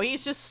 Yeah, no,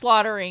 he's just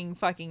slaughtering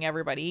fucking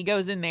everybody. He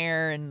goes in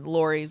there and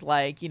Laurie's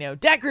like, you know,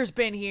 Decker's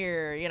been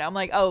here. You know, I'm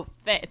like, oh,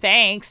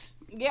 thanks.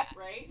 Yeah.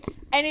 Right?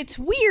 And it's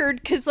weird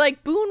because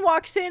like Boone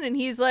walks in and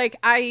he's like,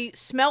 I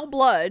smell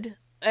blood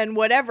and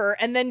whatever,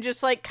 and then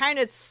just like kind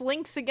of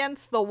slinks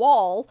against the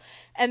wall,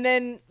 and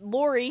then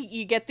Laurie,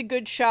 you get the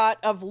good shot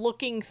of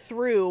looking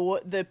through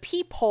the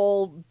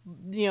peephole,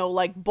 you know,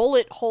 like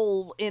bullet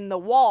hole in the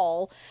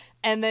wall,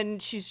 and then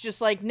she's just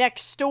like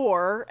next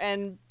door,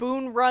 and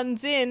Boone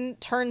runs in,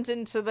 turns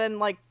into then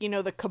like, you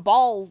know, the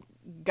Cabal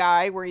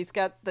guy where he's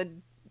got the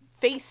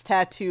face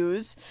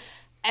tattoos,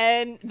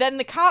 and then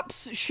the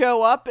cops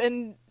show up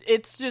and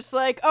it's just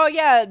like, oh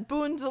yeah,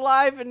 Boone's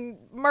alive and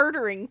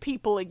murdering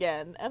people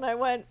again. And I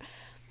went,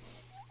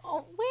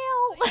 oh,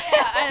 well.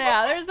 Yeah, I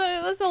know.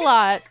 There's a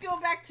lot. Let's go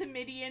back to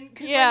Midian.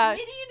 Yeah, like,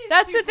 Midian is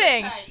that's the super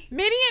thing. tight.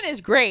 Midian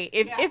is great.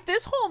 If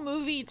this whole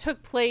movie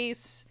took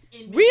place...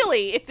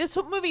 Really, if this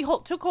movie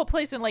took whole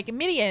place in like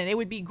Midian, it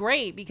would be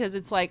great because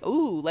it's like,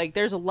 ooh, like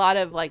there's a lot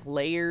of like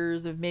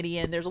layers of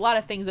Midian. There's a lot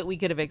of things that we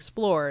could have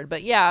explored.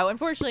 But yeah,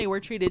 unfortunately, we're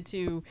treated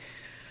to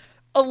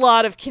a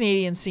lot of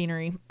Canadian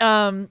scenery.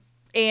 But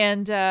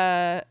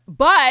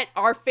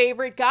our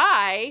favorite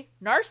guy,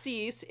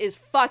 Narcisse, is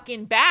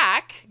fucking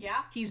back.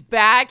 Yeah. He's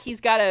back. He's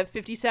got a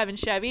 57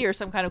 Chevy or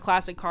some kind of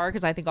classic car,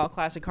 because I think all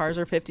classic cars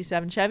are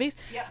 57 Chevys.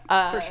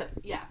 Yeah, for sure.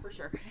 Yeah, for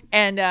sure.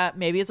 And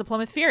maybe it's a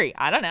Plymouth Fury.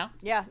 I don't know.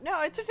 Yeah,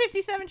 no, it's a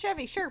 57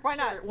 Chevy. Sure, why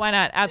not? Why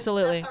not?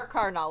 Absolutely. That's our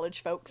car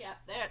knowledge, folks.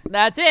 Yeah,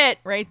 that's it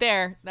right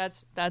there.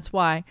 That's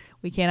why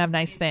we can't have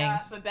nice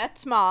things.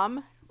 Babette's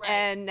mom,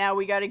 and now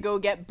we got to go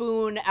get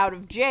Boone out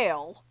of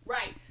jail.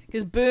 Right.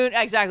 Because Boone,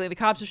 exactly, the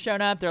cops have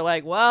shown up. They're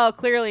like, well,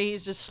 clearly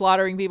he's just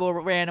slaughtering people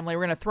randomly.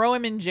 We're going to throw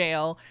him in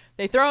jail.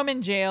 They throw him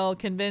in jail,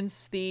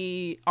 convince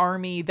the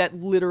army that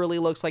literally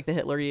looks like the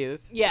Hitler Youth.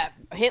 Yeah,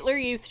 Hitler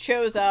Youth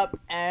shows up,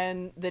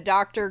 and the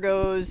doctor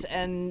goes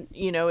and,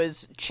 you know,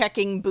 is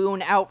checking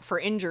Boone out for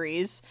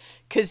injuries.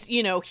 Because,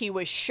 you know, he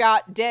was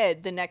shot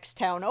dead the next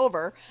town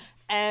over.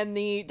 And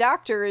the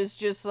doctor is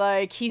just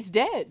like, he's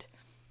dead.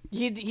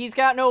 He's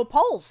got no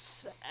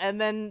pulse. And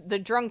then the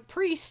drunk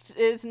priest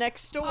is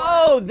next door.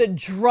 Oh, the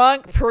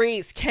drunk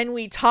priest. Can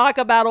we talk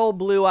about old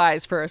Blue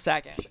Eyes for a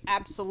second?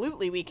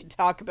 Absolutely, we can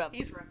talk about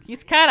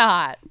He's kind of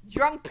hot.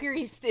 Drunk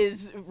priest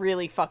is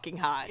really fucking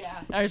hot.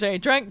 Yeah. I was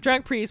saying,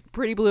 drunk priest,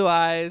 pretty blue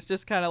eyes,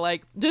 just kind of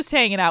like, just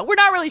hanging out. We're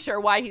not really sure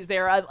why he's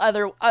there,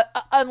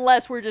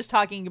 unless we're just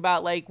talking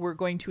about, like, we're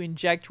going to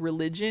inject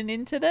religion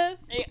into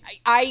this.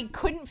 I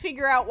couldn't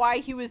figure out why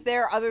he was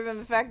there other than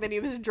the fact that he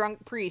was a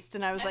drunk priest,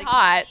 and I was like...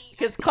 Hot.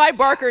 Because Clive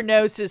Barker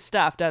knows his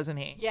stuff, doesn't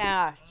he?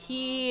 Yeah,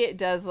 he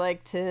does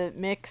like to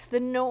mix the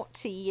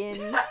naughty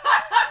in.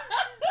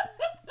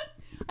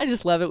 I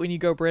just love it when you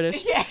go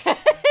British. Yeah.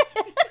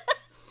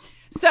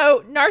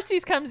 So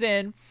Narcisse comes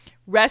in,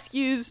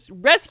 rescues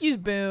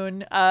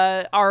Boone,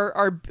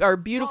 our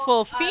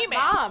beautiful female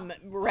mom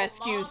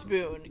rescues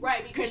Boone,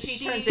 right? Because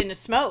she turns into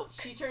smoke.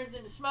 She turns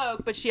into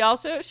smoke, but she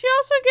also gets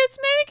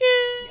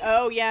naked.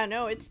 Oh yeah,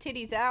 no, it's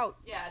titties out.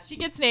 Yeah, she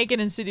gets naked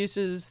and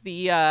seduces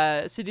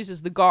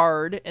the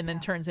guard, and then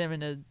turns him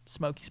into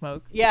smoky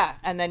smoke. Yeah,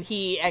 and then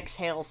he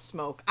exhales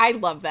smoke. I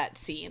love that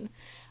scene.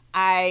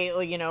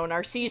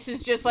 Narcisse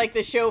is just like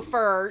the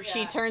chauffeur. Yeah.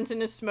 She turns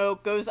into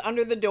smoke, goes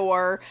under the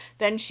door,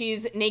 then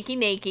she's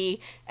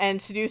naked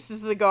and seduces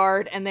the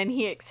guard, and then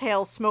he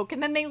exhales smoke,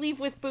 and then they leave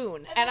with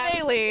Boone. And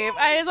they leave.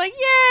 I was like,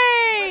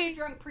 yay! But the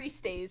drunk priest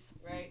stays.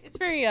 Right. It's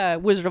very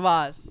Wizard of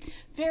Oz.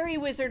 Very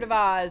Wizard of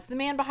Oz. The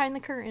man behind the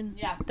curtain.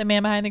 Yeah, the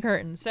man behind the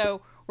curtain.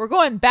 So we're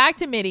going back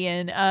to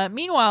Midian.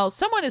 Meanwhile,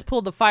 someone has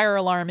pulled the fire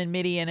alarm in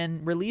Midian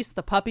and released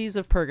the puppies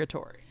of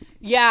purgatory.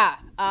 Yeah.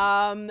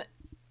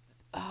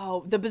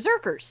 The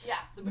Berserkers. Yeah,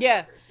 the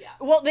Berserkers, yeah.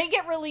 Well, they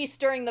get released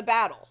during the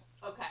battle.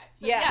 Okay.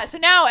 So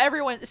now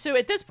so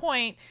at this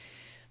point,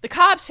 the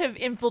cops have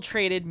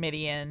infiltrated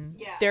Midian.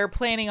 Yeah. They're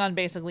planning on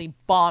basically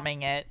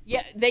bombing it.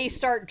 Yeah, they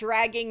start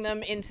dragging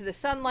them into the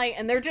sunlight,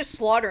 and they're just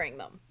slaughtering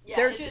them.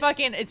 Yeah,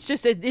 it's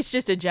just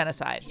a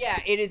genocide. Yeah,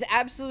 it is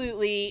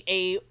absolutely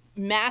a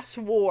mass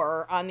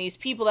war on these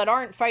people that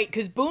aren't fighting,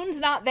 because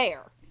Boone's not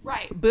there.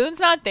 Right.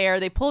 Boone's not there.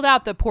 They pulled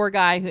out the poor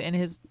guy and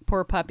his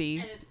poor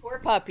puppy.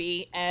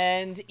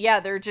 And yeah,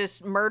 they're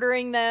just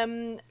murdering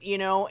them,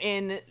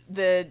 in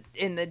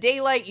the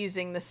daylight,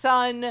 using the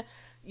sun,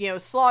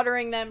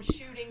 slaughtering them,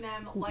 shooting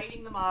them,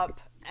 lighting them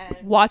up, and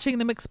watching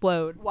them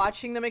explode.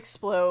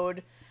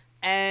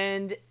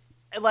 And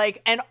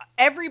and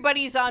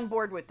everybody's on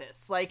board with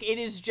this. Like, it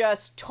is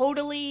just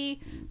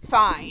totally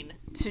fine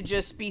to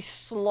just be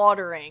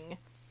slaughtering,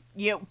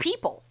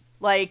 people.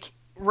 Like,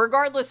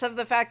 regardless of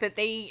the fact that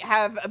they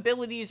have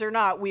abilities or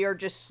not, we are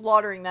just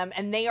slaughtering them,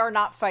 and they are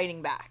not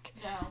fighting back.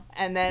 No.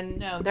 And then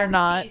No, they're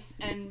not.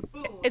 And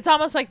boom. It's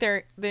almost like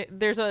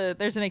there's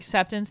an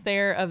acceptance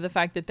there of the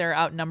fact that they're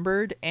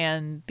outnumbered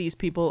and these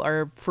people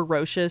are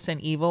ferocious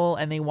and evil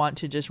and they want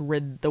to just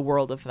rid the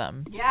world of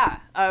them. Yeah.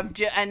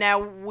 And now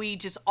we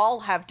just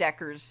all have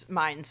Decker's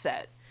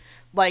mindset.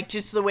 Like,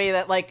 just the way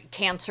that, like,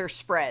 cancer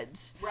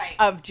spreads. Right.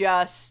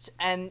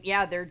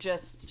 They're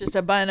just...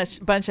 a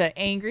bunch of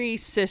angry,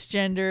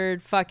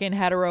 cisgendered, fucking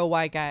hetero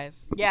white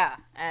guys. Yeah,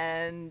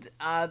 and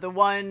the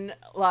one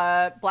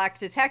black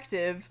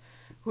detective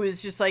who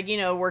is just like,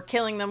 we're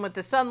killing them with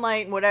the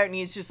sunlight and whatever, and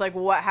he's just like,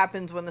 well, what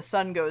happens when the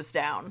sun goes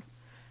down?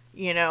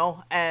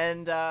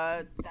 And...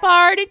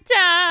 Party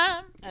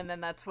time! And then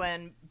that's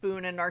when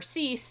Boone and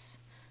Narcisse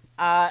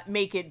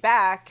make it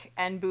back,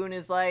 and Boone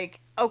is like,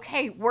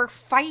 okay, we're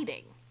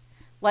fighting.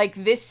 Like,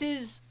 this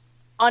is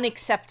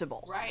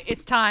unacceptable. Right,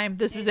 it's time.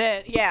 This is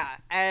it. Yeah,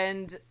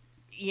 and,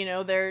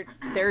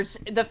 there's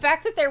the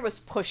fact that there was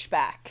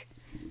pushback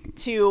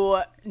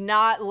to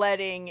not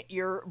letting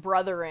your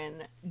brother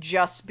in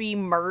just be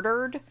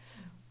murdered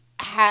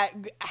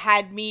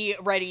had me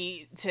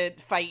ready to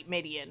fight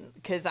Midian,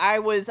 because I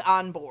was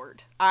on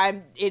board.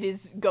 It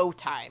is go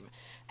time.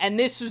 And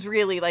this was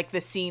really, like,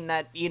 the scene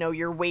that,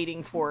 you're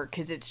waiting for,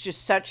 because it's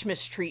just such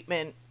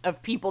mistreatment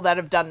of people that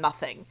have done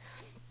nothing.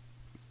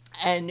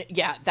 And,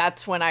 yeah,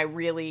 that's when I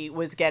really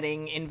was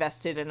getting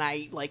invested, and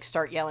I, like,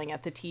 start yelling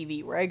at the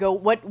TV, where I go,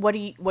 what do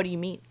you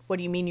mean? What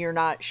do you mean you're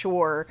not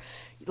sure?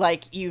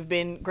 Like, you've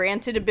been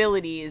granted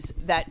abilities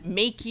that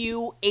make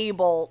you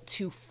able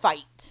to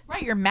fight.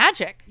 Right, you're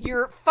magic.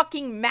 You're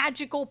fucking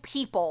magical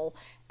people,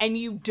 and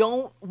you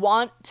don't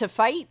want to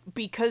fight?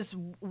 Because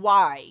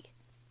why?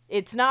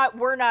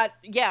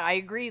 I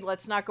agree,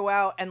 let's not go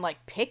out and,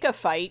 like, pick a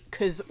fight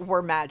because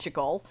we're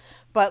magical,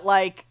 but,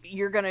 like,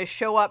 you're gonna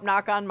show up,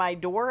 knock on my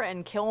door,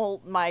 and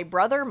kill my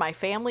brother, my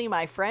family,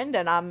 my friend,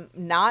 and I'm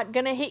not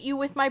gonna hit you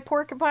with my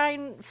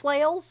porcupine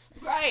flails?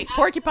 Right,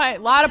 porcupine, a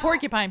lot of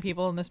porcupine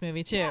people in this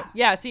movie, too.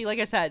 Yeah, see, like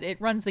I said, it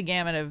runs the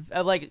gamut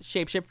of like,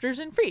 shapeshifters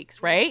and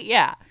freaks, right?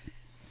 Yeah.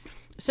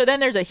 So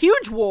then there's a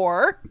huge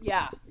war.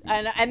 Yeah,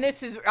 and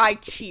this is, I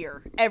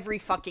cheer every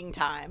fucking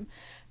time.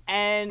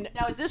 And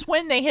now, is this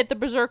when they hit the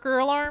berserker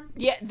alarm?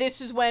 Yeah,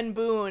 this is when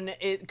Boone,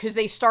 because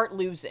they start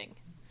losing.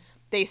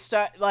 They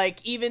start,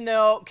 like, even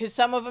though, because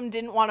some of them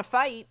didn't want to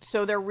fight,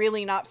 so they're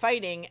really not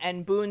fighting,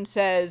 and Boone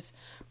says,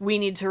 we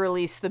need to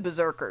release the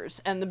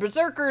berserkers. And the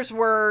berserkers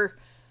were,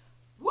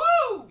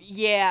 woo!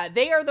 Yeah,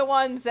 they are the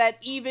ones that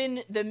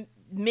even the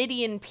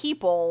Midian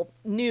people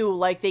knew,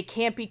 like, they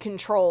can't be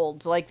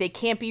controlled, like, they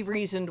can't be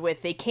reasoned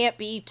with, they can't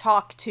be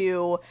talked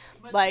to,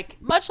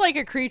 much like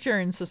a creature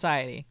in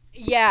society.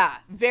 Yeah,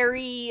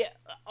 very,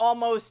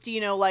 almost,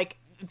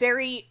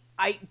 very,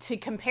 to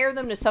compare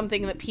them to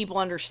something that people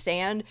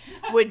understand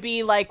would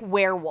be like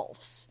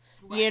werewolves,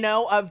 right.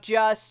 Of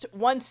just,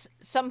 once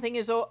something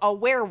is a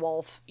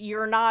werewolf,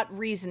 you're not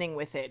reasoning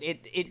with it.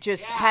 It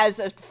just has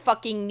a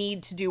fucking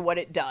need to do what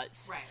it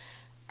does. Right.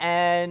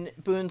 And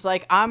Boone's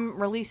like, I'm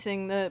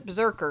releasing the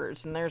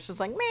berserkers. And they're just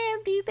like,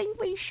 man, do you think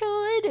we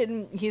should?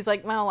 And he's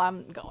like, well,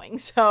 I'm going.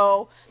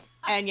 So,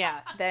 and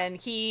yeah, then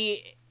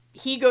he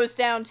goes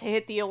down to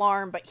hit the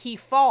alarm, but he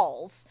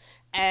falls,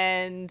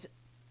 and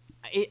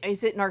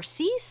is it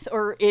Narcisse?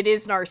 Or it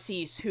is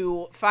Narcisse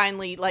who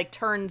finally, like,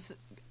 turns.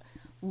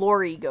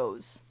 Lori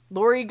goes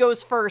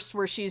first,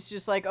 where she's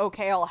just like,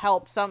 okay, I'll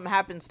help, something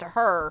happens to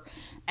her,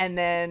 and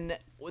then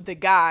the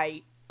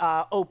guy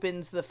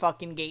opens the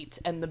fucking gates,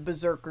 and the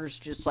berserkers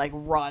just, like,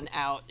 run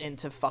out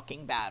into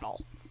fucking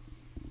battle.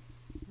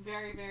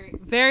 Very, very,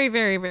 very,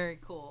 very, very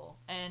cool.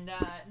 And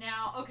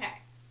now,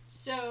 okay,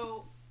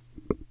 so...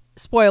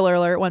 Spoiler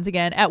alert once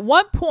again. At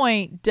what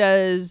point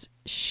does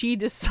she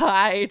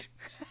decide...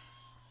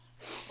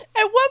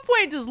 At what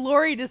point does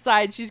Lori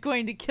decide she's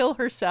going to kill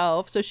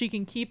herself so she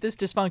can keep this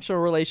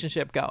dysfunctional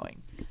relationship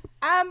going?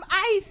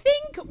 I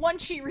think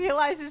once she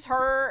realizes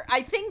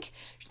I think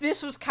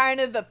this was kind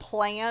of the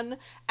plan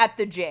at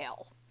the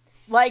jail.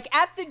 Like,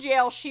 at the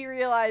jail, she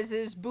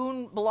realizes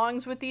Boone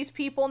belongs with these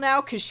people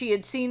now, because she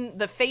had seen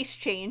the face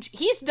change.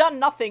 He's done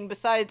nothing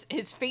besides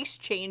his face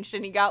changed,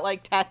 and he got,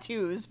 like,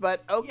 tattoos,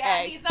 but okay.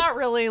 Yeah, he's not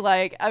really,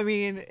 like, I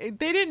mean,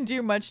 they didn't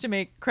do much to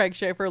make Craig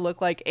Schaefer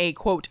look like a,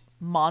 quote,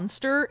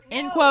 monster,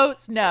 in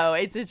quotes. No,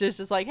 it's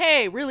just like,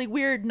 hey, really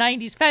weird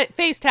 90s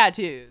face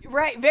tattoos.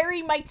 Right,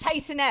 very Mike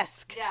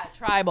Tyson-esque. Yeah,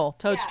 tribal.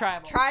 Totes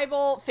tribal.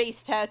 Tribal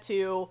face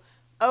tattoo.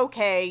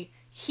 Okay.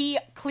 He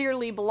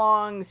clearly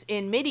belongs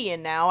in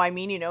Midian now. I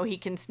mean, he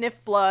can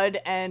sniff blood,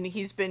 and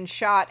he's been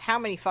shot how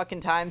many fucking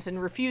times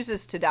and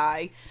refuses to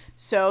die.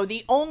 So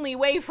the only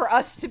way for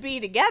us to be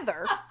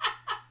together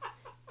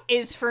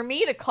is for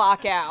me to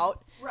clock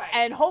out. Right.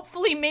 And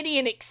hopefully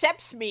Midian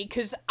accepts me,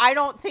 because I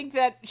don't think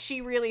that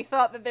she really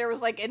thought that there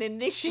was, like, an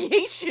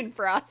initiation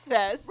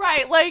process.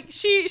 Right, like,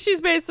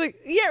 she's basically...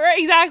 Yeah, right,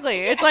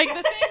 exactly. It's like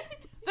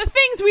the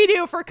things we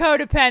do for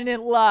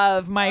codependent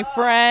love, my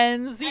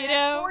friends,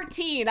 At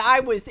 14,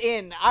 I was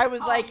in. I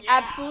was like,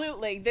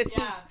 absolutely,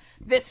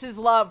 this is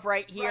love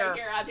right here. Right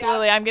here,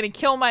 absolutely. Yeah. I'm going to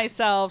kill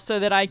myself so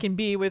that I can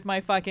be with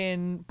my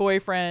fucking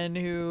boyfriend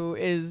who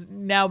is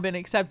now been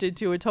accepted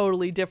to a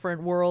totally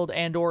different world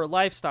and or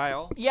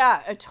lifestyle.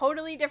 Yeah, a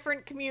totally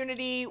different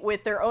community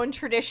with their own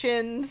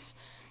traditions.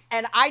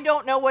 And I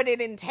don't know what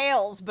it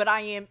entails, but I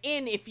am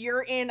in. If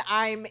you're in,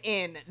 I'm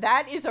in.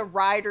 That is a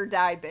ride or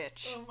die,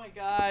 bitch. Oh my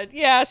god.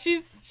 Yeah,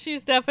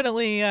 she's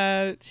definitely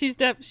she's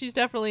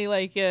definitely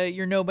like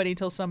you're nobody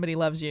till somebody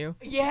loves you.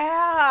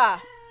 Yeah.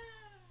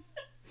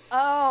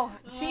 Oh,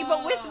 see,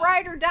 but with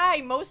ride or die,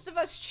 most of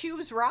us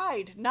choose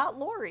ride, not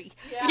Lori.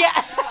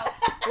 Yeah.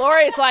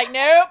 Lori's like,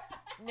 nope,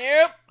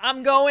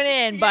 I'm going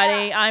in,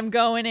 buddy. Yeah. I'm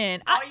going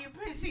in. All you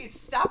pussies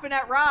stopping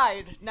at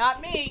ride,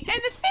 not me.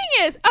 And the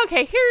thing is,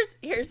 okay,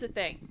 here's the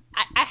thing.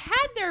 I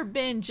had there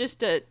been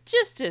just a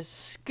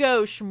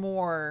skosh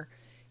more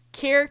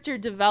character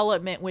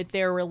development with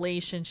their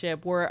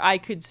relationship where I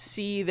could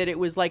see that it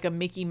was like a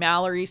Mickey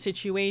Mallory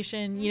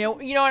situation. You know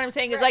what I'm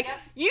saying? It's like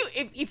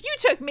if you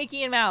took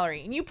Mickey and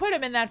Mallory and you put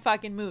them in that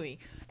fucking movie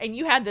and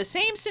you had the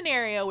same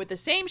scenario with the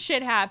same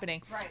shit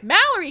happening,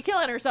 Mallory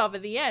killing herself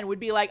at the end would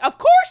be like, of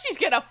course she's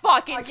gonna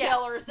fucking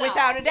kill herself.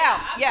 Without a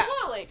doubt. Yeah,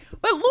 absolutely.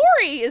 But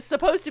Lori is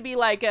supposed to be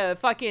like a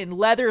fucking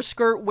leather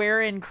skirt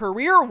wearing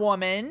career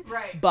woman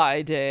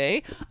by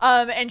day.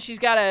 And she's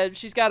got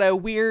a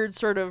weird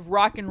sort of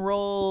rock and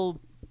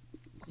roll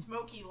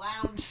smoky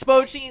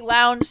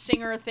lounge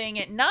singer thing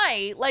at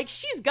night. Like,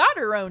 she's got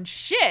her own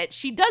shit.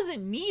 She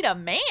doesn't need a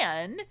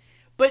man.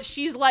 But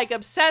she's like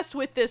obsessed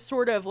with this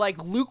sort of like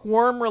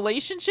lukewarm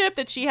relationship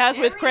that she has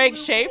with Craig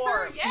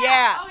Schaefer.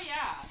 Yeah. Oh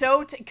yeah.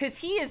 So, because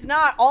he is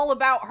not all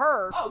about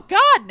her. Oh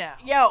God, no.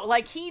 Yo,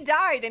 like he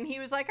died and he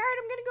was like, all right,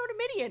 I'm going to go to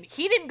Midian.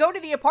 He didn't go to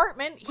the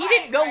apartment. He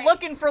didn't go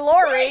looking for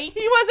Lori.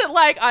 He wasn't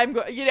like,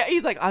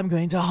 he's like, I'm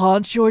going to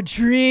haunt your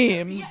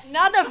dreams.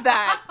 None of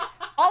that.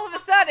 All of a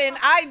sudden,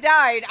 I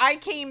died. I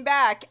came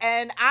back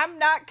and I'm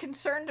not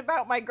concerned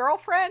about my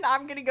girlfriend.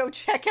 I'm going to go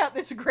check out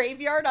this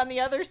graveyard on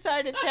the other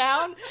side of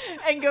town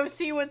and go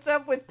see what's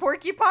up with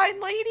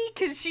Porcupine Lady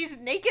because she's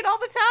naked all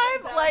the time.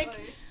 Exactly. Like,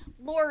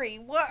 Lori,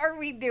 what are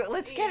we doing?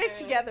 Let's get it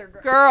together,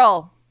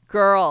 girl.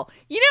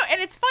 You know,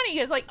 and it's funny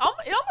because like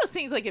it almost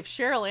seems like if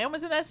Cheryl Ann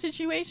was in that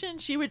situation,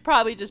 she would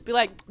probably just be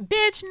like,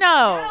 bitch,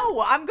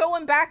 no, I'm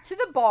going back to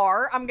the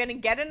bar. I'm going to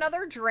get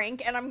another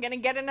drink and I'm going to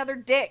get another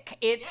dick.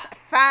 It's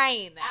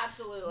fine.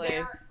 Absolutely.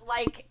 They're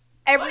like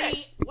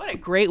what a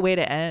great way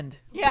to end.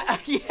 Yeah.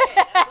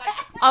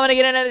 I'm going to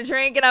get another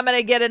drink and I'm going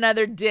to get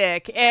another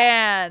dick.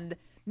 And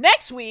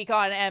next week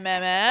on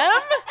MMM,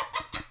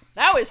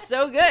 that was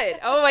so good.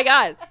 Oh my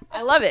God.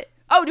 I love it.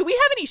 Oh, do we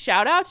have any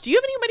shout outs? Do you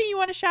have anybody you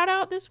want to shout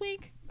out this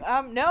week?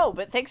 No,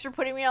 but thanks for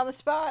putting me on the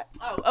spot.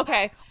 Oh,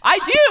 okay. I'm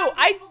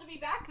grateful to be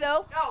back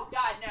though. Oh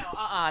God,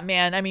 no.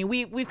 Man. I mean,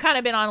 we've kind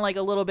of been on like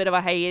a little bit of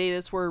a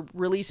hiatus. We're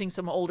releasing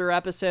some older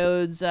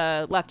episodes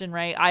left and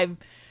right.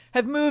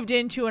 Have moved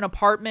into an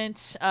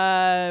apartment,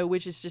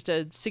 which is just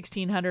a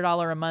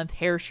 $1,600 a month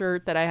hair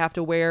shirt that I have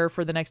to wear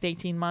for the next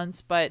 18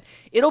 months, but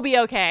it'll be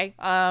okay.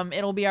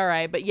 It'll be all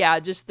right. But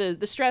yeah, just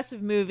the stress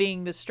of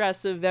moving, the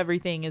stress of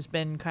everything has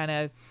been kind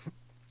of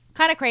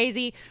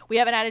crazy. We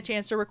haven't had a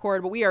chance to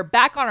record, but we are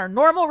back on our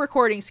normal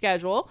recording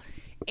schedule.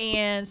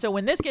 And so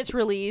when this gets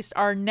released,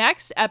 our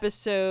next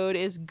episode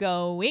is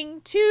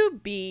going to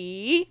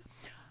be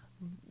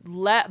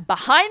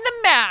Behind the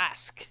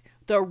Mask.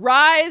 The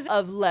Rise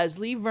of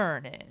Leslie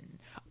Vernon.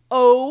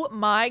 Oh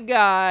my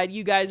God,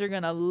 you guys are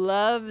going to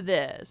love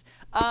this.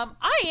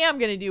 I am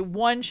going to do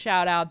one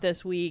shout out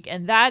this week,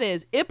 and that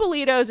is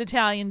Ippolito's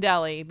Italian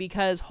Deli,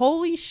 because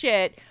holy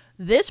shit,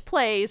 this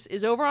place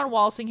is over on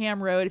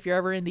Walsingham Road. If you're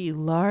ever in the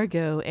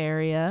Largo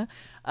area,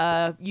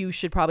 you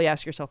should probably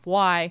ask yourself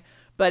why.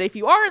 But if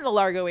you are in the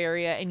Largo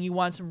area and you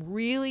want some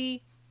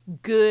really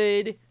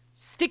good,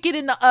 stick it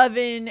in the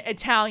oven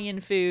Italian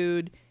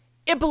food,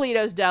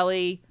 Ippolito's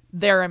Deli.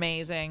 They're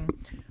amazing.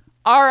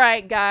 All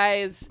right,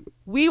 guys.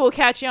 We will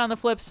catch you on the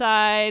flip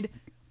side.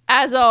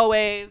 As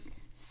always,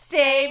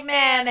 stay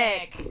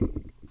manic.